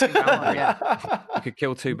more. You could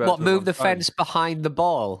kill two birds. What, move the fence behind the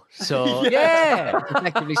ball? So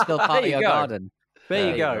effectively still part of your garden. There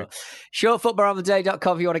you go.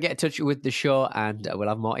 Showfootballontheday.com if you want to get in touch with the show, and we'll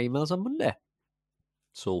have more emails on Monday.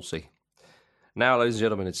 Saucy. Now, ladies and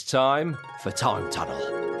gentlemen, it's time for Time Tunnel.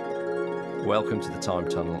 Welcome to the Time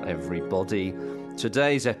Tunnel, everybody.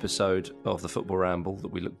 Today's episode of the Football Ramble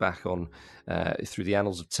that we look back on through the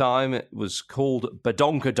annals of time, it was called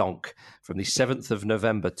Badonkadonk from the 7th of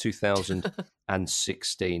November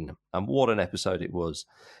 2016. And what an episode it was.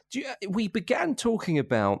 We began talking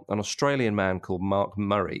about an Australian man called Mark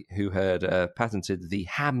Murray who had patented the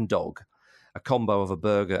ham dog, a combo of a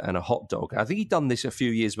burger and a hot dog. I think he'd done this a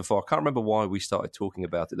few years before. I can't remember why we started talking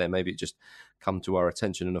about it then. Maybe it just come to our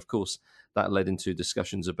attention. And of course, that led into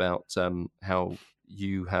discussions about how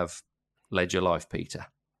you have led your life, Peter.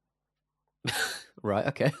 Right,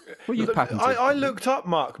 okay. Well, you patented. I looked up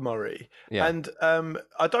Mark Murray, and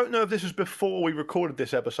I don't know if this was before we recorded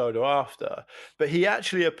this episode or after, but he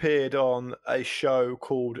actually appeared on a show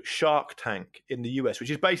called Shark Tank in the US,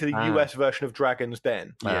 which is basically the US version of Dragon's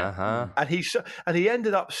Den. And he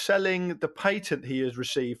ended up selling the patent he has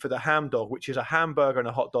received for the ham dog, which is a hamburger and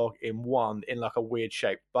a hot dog in one, in like a weird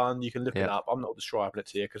shaped bun. You can look it up. I'm not describing it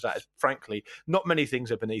to you because that is, frankly, not many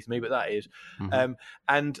things are beneath me, but that is.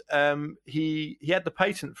 He had the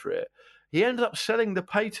patent for it. He ended up selling the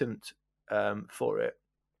patent for it,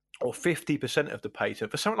 or 50% of the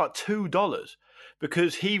patent, for something like $2,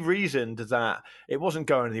 because he reasoned that it wasn't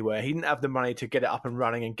going anywhere. He didn't have the money to get it up and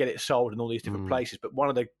running and get it sold in all these different places. But one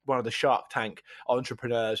of the Shark Tank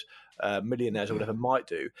entrepreneurs, millionaires or whatever, might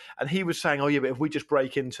do. And he was saying, "Oh yeah, but if we just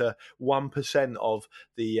break into 1% of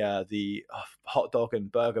the hot dog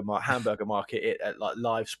and hamburger market at like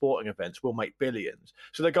live sporting events, we'll make billions."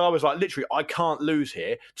 So the guy was like, "Literally, I can't lose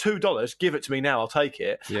here. $2, give it to me now. I'll take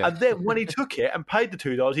it." Yeah. And then when he took it and paid the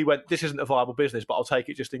 $2, he went, went, this isn't a viable business, but I'll take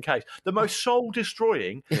it just in case. The most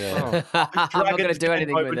soul-destroying I'm not going to do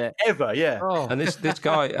anything with it ever, yeah. And this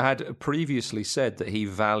guy had previously said that he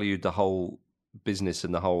valued the whole business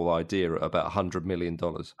and the whole idea at about $100 million.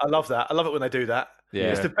 I love that. I love it when they do that.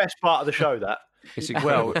 Yeah. It's the best part of the show, that.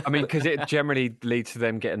 Well, I mean, because it generally leads to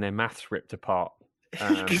them getting their maths ripped apart.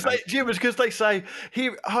 Because they say,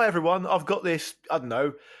 "Here, hi everyone, I've got this. I don't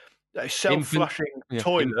know, a self-flushing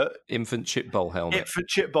toilet, infant chip bowl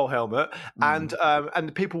helmet, and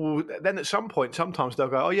the people will then at some point, sometimes they'll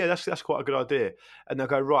go, oh yeah, that's quite a good idea, and they'll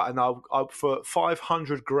go right, and I'll for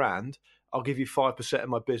 500 grand, I'll give you 5% of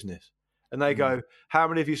my business, and they go, how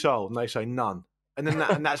many have you sold? And they say none, and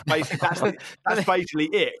then that's basically that's basically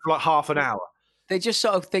it for like half an hour. They just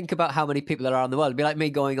sort of think about how many people there are in the world. It'd be like me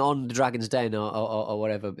going on the Dragon's Den or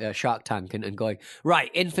whatever, Shark Tank, and going,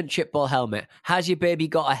 right, infant chip ball helmet. Has your baby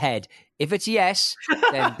got a head? If it's yes,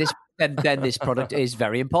 then this product is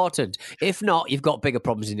very important. If not, you've got bigger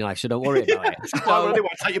problems in your life, so don't worry about it. So,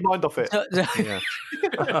 take your mind off it.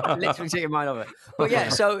 Literally take your mind off it. But yeah,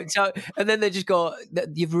 so and then they just go,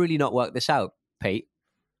 you've really not worked this out, Pete.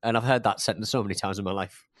 And I've heard that sentence so many times in my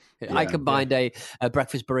life. Yeah, I combined a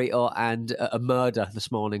breakfast burrito and a murder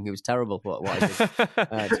this morning. It was terrible what I did.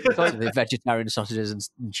 The vegetarian sausages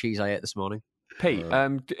and cheese I ate this morning. Pete,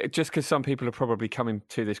 just because some people are probably coming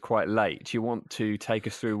to this quite late, do you want to take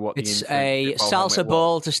us through what it's a salsa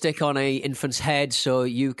bowl to stick on a infant's head, so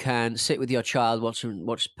you can sit with your child,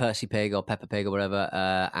 watch Percy Pig or Peppa Pig or whatever,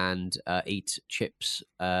 and eat chips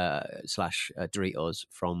 / Doritos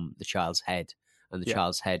from the child's head. And the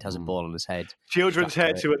child's head has a ball on his head. Children's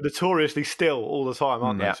heads who are notoriously still all the time,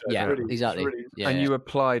 aren't they? So exactly. And you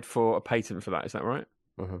applied for a patent for that, is that right?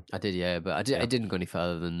 I did, yeah, but I didn't go any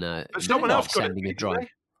further than but someone else got sending a drawing.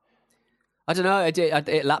 I don't know.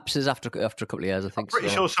 It lapses after a couple of years, I think. I'm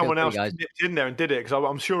pretty sure someone else nipped in there and did it, because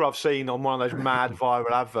I'm sure I've seen on one of those mad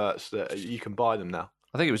viral adverts that you can buy them now.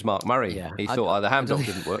 I think it was Mark Murray. Yeah. He thought the ham dog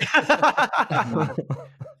didn't work.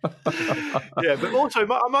 Yeah, but also,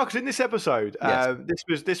 Marcus, in this episode,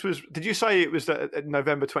 this was. Did you say it was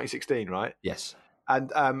November 2016, right? Yes.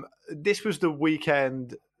 And this was the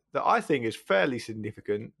weekend that I think is fairly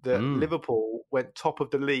significant, that Liverpool went top of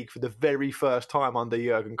the league for the very first time under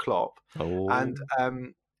Jurgen Klopp. Oh. And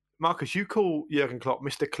Marcus, you call Jurgen Klopp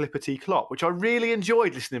Mr. Clippity Klopp, which I really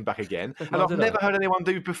enjoyed listening back again, and I've never heard anyone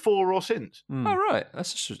do before or since. Oh, right.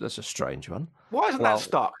 That's a strange one. Why isn't that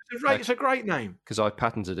stuck? It's a great name. Because I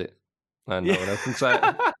patented it, and no one else can say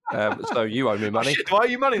it. So you owe me money. Shit, do I owe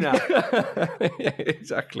you money now? Yeah,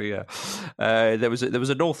 exactly, yeah. There was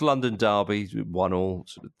a North London derby, 1-1,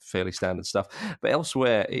 sort of fairly standard stuff. But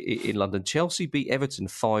elsewhere in London, Chelsea beat Everton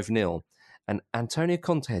 5-0. And Antonio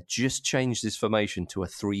Conte had just changed his formation to a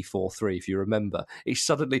 3-4-3, if you remember. He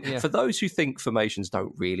suddenly, for those who think formations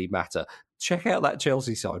don't really matter, check out that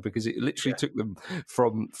Chelsea side, because it literally took them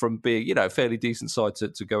from being, a fairly decent side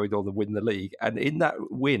to going on and win the league. And in that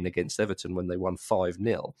win against Everton when they won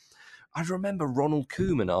 5-0, I remember Ronald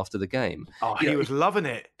Koeman after the game. Oh, he was loving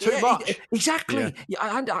it. Too much. Exactly.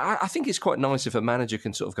 Yeah. And I think it's quite nice if a manager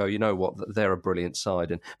can sort of go, you know what, they're a brilliant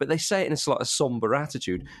side. But they say it in a somber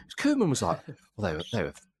attitude. Koeman was like, well, they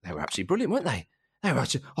were absolutely brilliant, weren't they? They were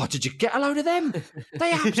actually, did you get a load of them?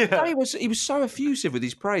 He was so effusive with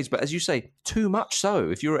his praise. But as you say, too much so.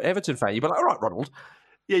 If you're an Everton fan, you'd be like, all right, Ronald.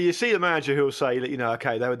 Yeah, you see the manager who'll say,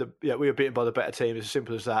 okay, we were beaten by the better team. It's as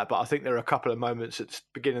simple as that. But I think there are a couple of moments at the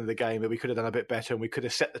beginning of the game where we could have done a bit better and we could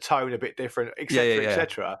have set the tone a bit different, etc.,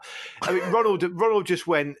 etc. I mean, Ronald just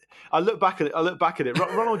went. I look back at it.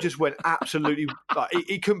 Ronald just went absolutely.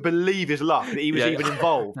 He couldn't believe his luck that he was even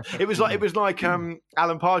involved. It was like Alan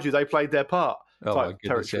Pardew. They played their part. Oh my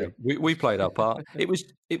goodness! Yeah. We played our part. It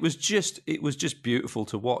was just beautiful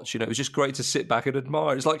to watch. It was just great to sit back and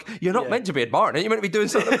admire. It's like you're not meant to be admiring it; you're meant to be doing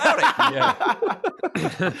something about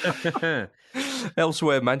it.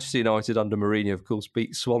 Elsewhere, Manchester United under Mourinho, of course,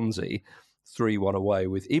 beat Swansea 3-1 away,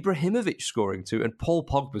 with Ibrahimovic scoring 2, and Paul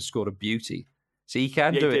Pogba scored a beauty. So he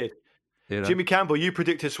can do it. Jimmy Campbell, you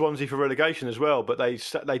predicted Swansea for relegation as well, but they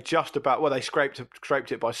just about they scraped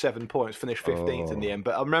it by 7 points, finished 15th in the end.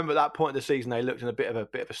 But I remember at that point of the season they looked in a bit of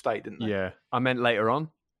a state, didn't they? Yeah, I meant later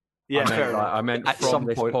on. Yeah, I meant at from some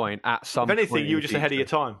this point. At some if anything, point you were just ahead of your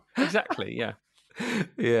time. Exactly. Yeah.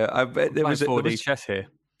 Yeah, I bet there was 4D chess here.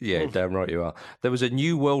 Yeah, damn right you are. There was a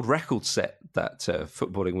new world record set that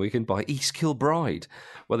footballing weekend by East Kilbride,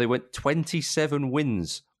 where they went 27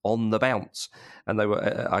 wins on the bounce. And they were,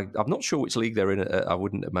 I'm not sure which league they're in. I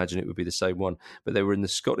wouldn't imagine it would be the same one, but they were in the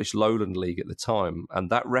Scottish Lowland League at the time. And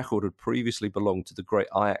that record had previously belonged to the great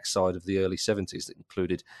Ajax side of the early 70s that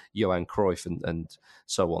included Johan Cruyff and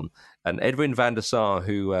so on. And Edwin van der Sar,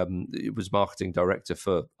 who was marketing director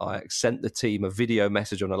for Ajax, sent the team a video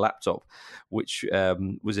message on a laptop, which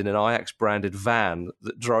was in an Ajax-branded van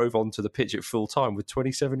that drove onto the pitch at full time with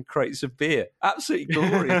 27 crates of beer. Absolutely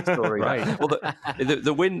glorious story. Right. Well,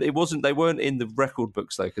 the win, it wasn't. They weren't in the record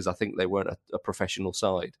books though, because I think they weren't a professional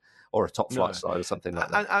side or a top flight side or something like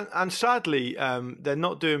that. And sadly, they're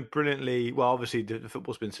not doing brilliantly well. Obviously, the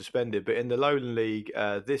football's been suspended, but in the Lowland League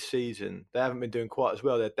this season, they haven't been doing quite as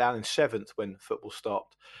well. They're down in 7th when football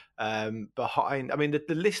stopped. Behind, I mean,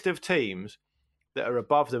 the list of teams that are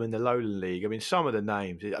above them in the Lowland League, I mean, some of the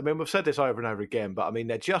names, I mean, we've said this over and over again, but I mean,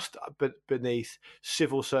 they're just beneath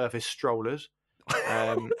Civil Service Strollers.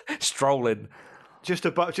 Strolling. Just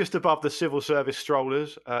above the Civil Service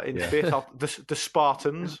Strollers in 5th, the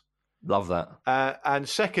Spartans. Love that. And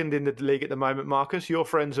second in the league at the moment, Marcus, your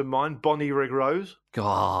friends and mine, Bonnie Rigrose.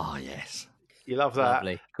 Oh, yes. You love that.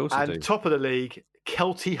 Lovely. Of course I do. And top of the league,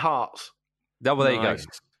 Kelty Hearts. Oh, well, there you go.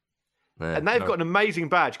 Yeah, and they've got an amazing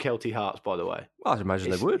badge, Kelty Hearts, by the way. Well, I'd imagine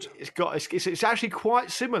they would. It's actually quite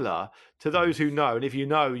similar to those who know, and if you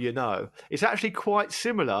know, you know. It's actually quite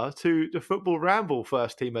similar to the Football Ramble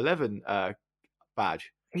First Team 11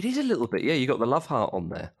 badge. It is a little bit, yeah. You got the love heart on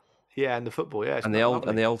there. Yeah, and the football, yeah, and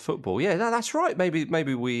the old football, yeah. That's right. Maybe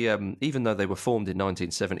we, even though they were formed in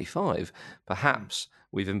 1975, perhaps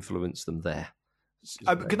we've influenced them there.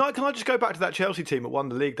 Can I just go back to that Chelsea team that won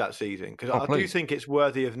the league that season? Because I do think it's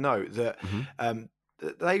worthy of note that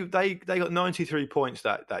they got 93 points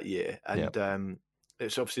that year, and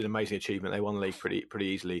it's obviously an amazing achievement. They won the league pretty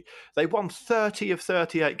easily. They won 30 of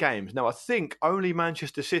 38 games. Now I think only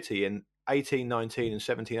Manchester City in 18-19 and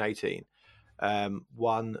 17-18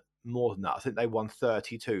 won more than that. I think they won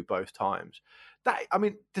 32 both times. I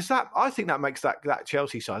think that makes that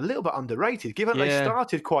Chelsea side a little bit underrated, given they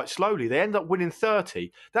started quite slowly. They end up winning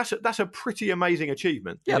 30. That's a pretty amazing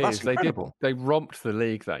achievement. Yeah, that's incredible. They romped the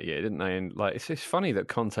league that year, didn't they? And like, it's funny that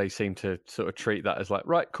Conte seemed to sort of treat that as like,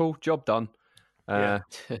 right, cool, job done.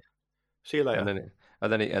 See you later.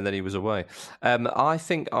 And then he was away. I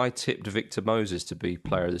think I tipped Victor Moses to be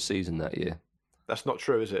player of the season that year. That's not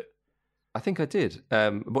true, is it? I think I did.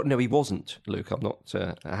 But no, he wasn't, Luke. I'm not.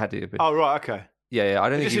 Had he been? Oh, right, okay. Yeah. I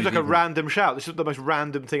don't think this seems like a random shout. This is the most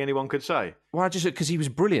random thing anyone could say. Well, just because he was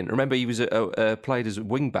brilliant. Remember, he was played as a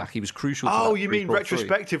wing back. He was crucial. Oh, you mean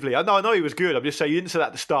retrospectively? I know he was good. I'm just saying you didn't say that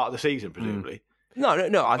at the start of the season, presumably. No.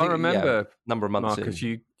 I think remember number of months. Marcus,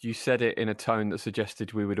 you said it in a tone that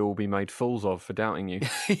suggested we would all be made fools of for doubting you.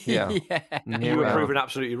 Yeah. You were proven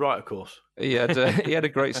absolutely right, of course. He had a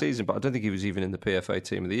great season, but I don't think he was even in the PFA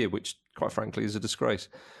Team of the Year, which, quite frankly, is a disgrace.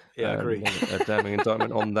 Yeah, I agree. A damning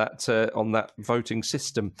indictment on that voting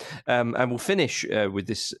system. And we'll finish with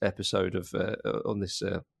this episode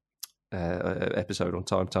episode on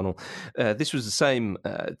Time Tunnel. This was the same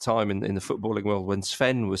time in the footballing world when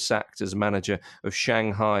Sven was sacked as manager of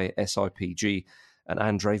Shanghai SIPG and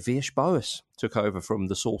Andre Viers-Boas took over from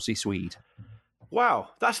the saucy Swede. Wow,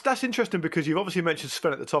 that's interesting because you've obviously mentioned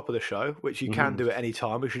Sven at the top of the show, which you can do at any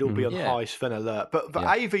time. We should all be on high Sven alert. But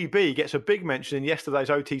AVB gets a big mention in yesterday's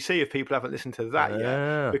OTC if people haven't listened to that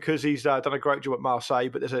yet, because he's done a great job at Marseille,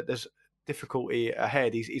 but there's difficulty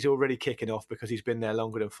ahead. He's already kicking off because he's been there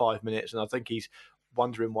longer than 5 minutes, and I think he's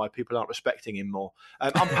wondering why people aren't respecting him more.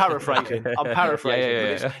 I'm paraphrasing.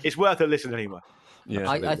 But it's worth a listen anyway. Yeah,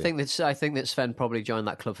 I think that Sven probably joined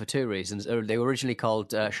that club for two reasons. They were originally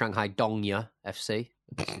called Shanghai Dongya FC.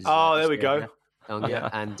 There we go.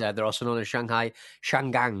 Dongya, and they're also known as Shanghai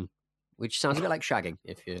Shangang, which sounds a bit like shagging.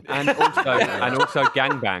 And also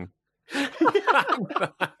gangbang.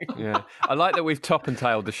 Yeah, I like that we've top and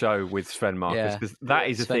tailed the show with Sven Marcus because that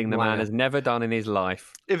is a thing the man has never done in his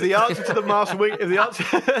life. If the answer to the masked winger, if the answer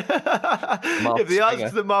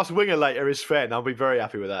to the masked winger later is Sven, I'll be very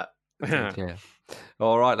happy with that. Yeah.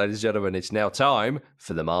 All right, ladies and gentlemen, it's now time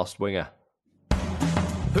for the masked winger.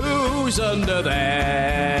 Who's under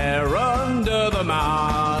there, under the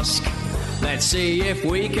mask? Let's see if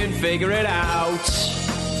we can figure it out.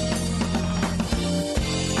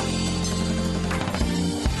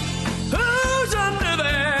 Who's under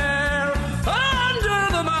there,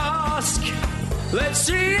 under the mask? Let's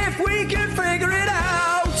see if we can figure it out.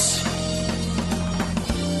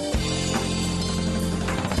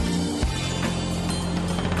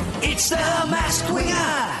 It's It's the Masked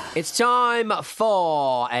Winger. It's time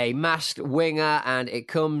for a Masked Winger, and it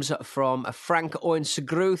comes from Frank Owen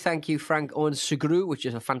Segru. Thank you, Frank Owen Segru, which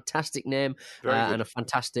is a fantastic name and a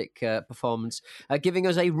fantastic performance, giving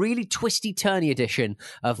us a really twisty-turny edition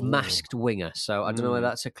of Masked Winger. So I don't know whether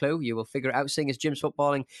that's a clue. You will figure it out, seeing as Jim's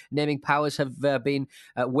footballing naming powers have been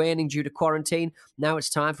waning due to quarantine. Now it's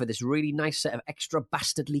time for this really nice set of extra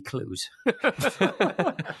bastardly clues.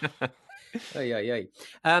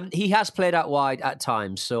 He has played out wide at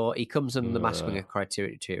times, so he comes under the Masked Winger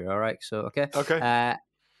criteria. All right, so okay.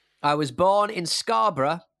 I was born in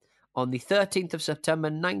Scarborough on the 13th of September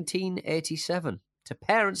 1987 to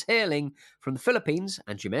parents hailing from the Philippines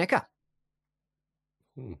and Jamaica.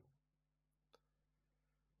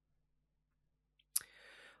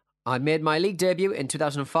 I made my league debut in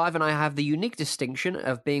 2005, and I have the unique distinction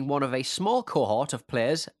of being one of a small cohort of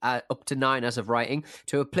players, up to 9 as of writing,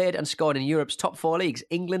 to have played and scored in Europe's top 4 leagues: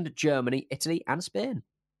 England, Germany, Italy and Spain.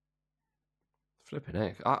 Flipping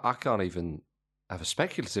heck. I can't even have a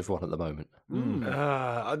speculative one at the moment.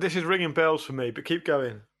 This is ringing bells for me, but keep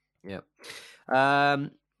going. Yep.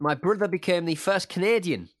 My brother became the first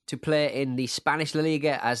Canadian to play in the Spanish La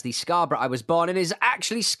Liga, as the Scarborough I was born in is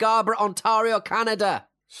actually Scarborough, Ontario, Canada.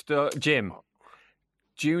 Jim.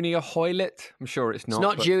 Junior Hoylett? I'm sure it's not. It's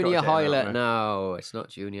not Junior Hoylett, no. It's not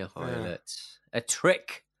Junior Hoylett. A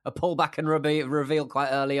trick, a pullback and reveal quite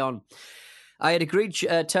early on. I had agreed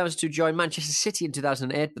terms to join Manchester City in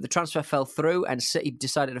 2008, but the transfer fell through and City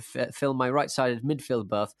decided to fill my right-sided midfield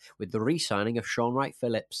berth with the re-signing of Sean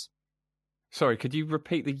Wright-Phillips. Sorry, could you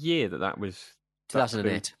repeat the year that was?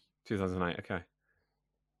 2008. 2008, okay.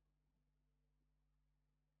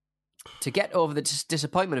 To get over the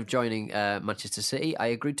disappointment of joining Manchester City, I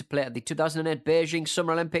agreed to play at the 2008 Beijing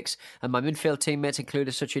Summer Olympics, and my midfield teammates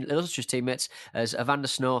included such illustrious teammates as Evander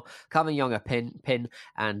Snow, Calvin Young, Pin,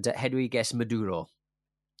 and Hedwiges Maduro.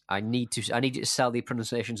 I need you to sell the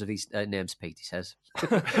pronunciations of these names, Pete, he says.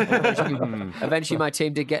 Eventually, my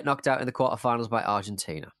team did get knocked out in the quarterfinals by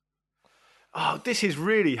Argentina. Oh, this is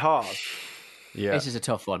really hard. Yeah. This is a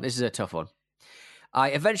tough one.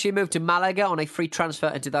 I eventually moved to Malaga on a free transfer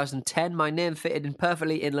in 2010. My name fitted in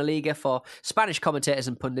perfectly in La Liga for Spanish commentators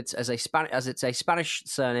and pundits as it's a Spanish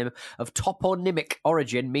surname of toponymic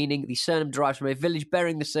origin, meaning the surname derives from a village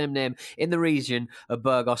bearing the same name in the region of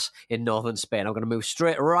Burgos in northern Spain. I'm going to move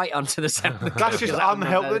straight right onto the second. That's just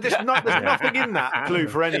unhelpful. There's nothing in that clue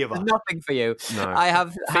for any of us. Nothing for you. No.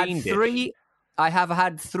 I have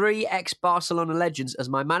had three ex-Barcelona legends as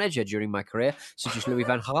my manager during my career, such as Louis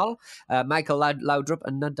van Gaal, Michael Laudrup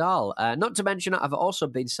and Nadal. Not to mention, I've also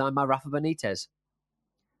been signed by Rafa Benitez,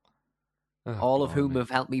 all of whom have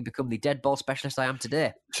helped me become the dead ball specialist I am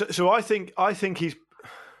today. So I think he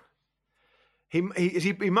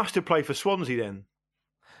must have played for Swansea then.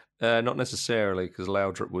 Not necessarily, because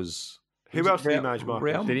Laudrup was... Who else did he manage,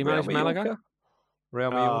 Marcus? Did he manage Malaga? Real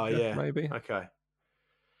Mallorca, yeah. Maybe. Okay.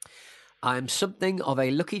 I'm something of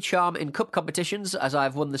a lucky charm in cup competitions, as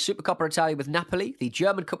I've won the Supercoppa Italia with Napoli, the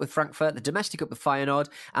German Cup with Frankfurt, the Domestic Cup with Feyenoord,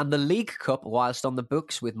 and the League Cup whilst on the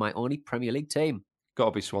books with my only Premier League team. Got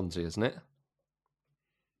to be Swansea, isn't it?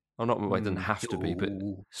 I'm not. It doesn't have to be, but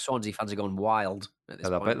Swansea fans are going wild at this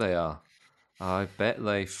point. I bet they are. I bet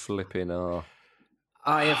they flipping are.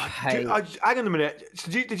 Hang on a minute.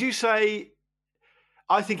 Did you say?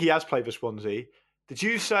 I think he has played for Swansea. Did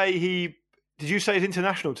you say his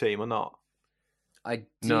international team or not? I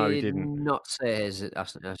did not say his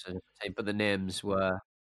national team, but the names were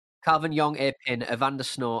Calvin Young, Pin, Evander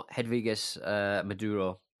Snow, Hedwiges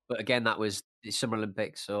Maduro. But again, that was the Summer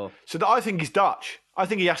Olympics. So I think he's Dutch. I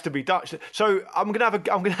think he has to be Dutch. So I'm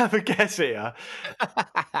gonna have a guess here.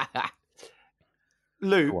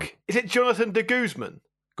 Luke, is it Jonathan de Guzman?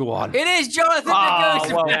 Go on. It is Jonathan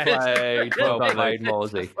de Guzman. Well played,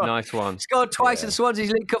 Morsey. Nice one. Scored twice in Swansea's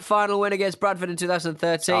League Cup final win against Bradford in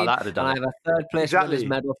 2013. That'd have done and I have a third place winners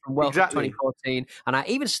medal from World Cup 2014. And I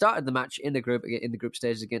even started the match in the group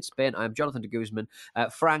stages against Spain. I am Jonathan de Guzman.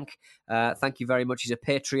 Frank, thank you very much. He's a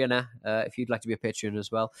Patreoner. If you'd like to be a Patreon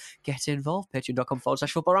as well, get involved.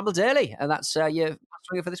 Patreon.com/Football Ramble Daily. And that's your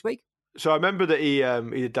swinger for this week. So I remember that he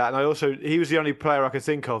did that, and he was the only player I could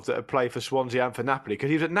think of that had played for Swansea and for Napoli, because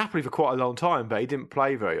he was at Napoli for quite a long time, but he didn't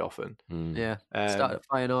play very often. Yeah, started at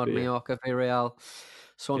Feyenoord, Mallorca, Villarreal,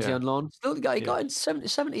 Swansea on loan. Still, he got in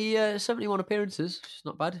 71 appearances. It's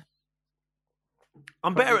not bad.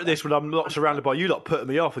 I'm better at this when I'm not surrounded by you lot putting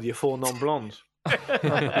me off with your 4 non-blondes.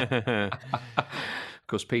 Of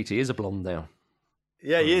course, Petey is a blonde now.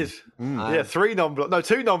 Yeah, he is. Yeah, 3 non-blondes. No,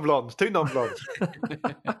 2 non-blondes. 2 non-blondes.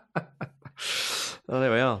 Oh,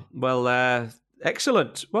 there we are. Well,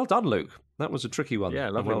 excellent. Well done, Luke. That was a tricky one. Yeah,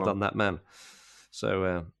 lovely well one. done, that man.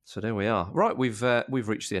 So there we are. Right, we've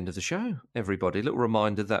reached the end of the show, everybody. A little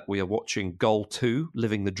reminder that we are watching Goal 2,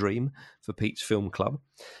 Living the Dream, for Pete's Film Club.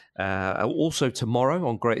 Also tomorrow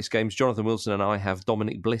on Greatest Games, Jonathan Wilson and I have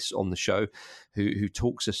Dominic Bliss on the show, who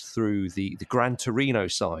talks us through the Gran Torino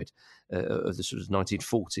side of the sort of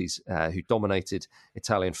 1940s, who dominated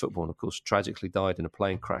Italian football and, of course, tragically died in a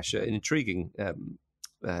plane crash. An intriguing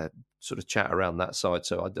sort of chat around that side.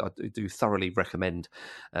 So I do thoroughly recommend,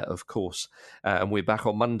 of course. And we're back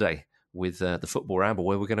on Monday with the Football Ramble,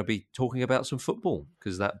 where we're going to be talking about some football,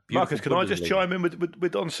 because that Marcus, can I just chime in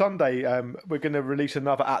with on Sunday? We're going to release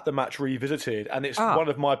another At the Match Revisited, and it's one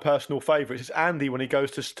of my personal favourites. It's Andy when he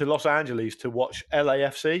goes to Los Angeles to watch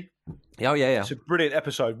LAFC. Oh yeah. It's a brilliant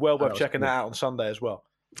episode. Well worth checking that out on Sunday as well.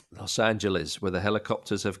 Los Angeles, where the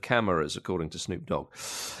helicopters have cameras, according to Snoop Dogg.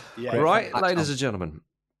 Yeah, right, ladies and gentlemen.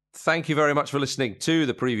 Thank you very much for listening to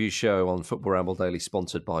the preview show on Football Ramble Daily,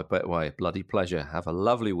 sponsored by Betway. Bloody pleasure. Have a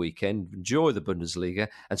lovely weekend. Enjoy the Bundesliga.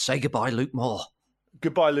 And say goodbye, Luke Moore.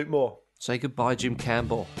 Goodbye, Luke Moore. Say goodbye, Jim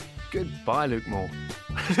Campbell. Goodbye, Luke Moore.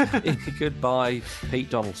 Goodbye, Pete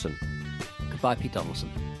Donaldson. Goodbye, Pete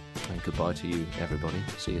Donaldson. And goodbye to you, everybody.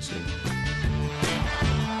 See you soon.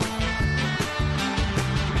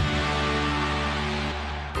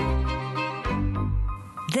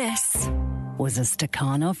 This was a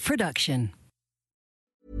Stakhanov production.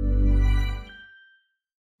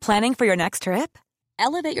 Planning for your next trip?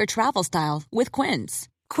 Elevate your travel style with Quince.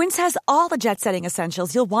 Quince has all the jet-setting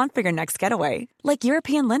essentials you'll want for your next getaway, like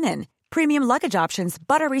European linen, premium luggage options,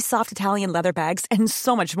 buttery soft Italian leather bags, and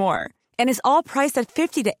so much more. And is all priced at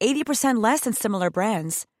 50 to 80% less than similar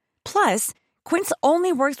brands. Plus, Quince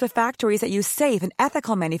only works with factories that use safe and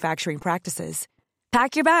ethical manufacturing practices.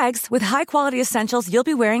 Pack your bags with high-quality essentials you'll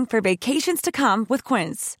be wearing for vacations to come with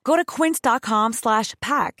Quince. Go to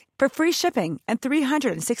quince.com/pack for free shipping and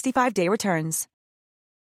 365-day returns.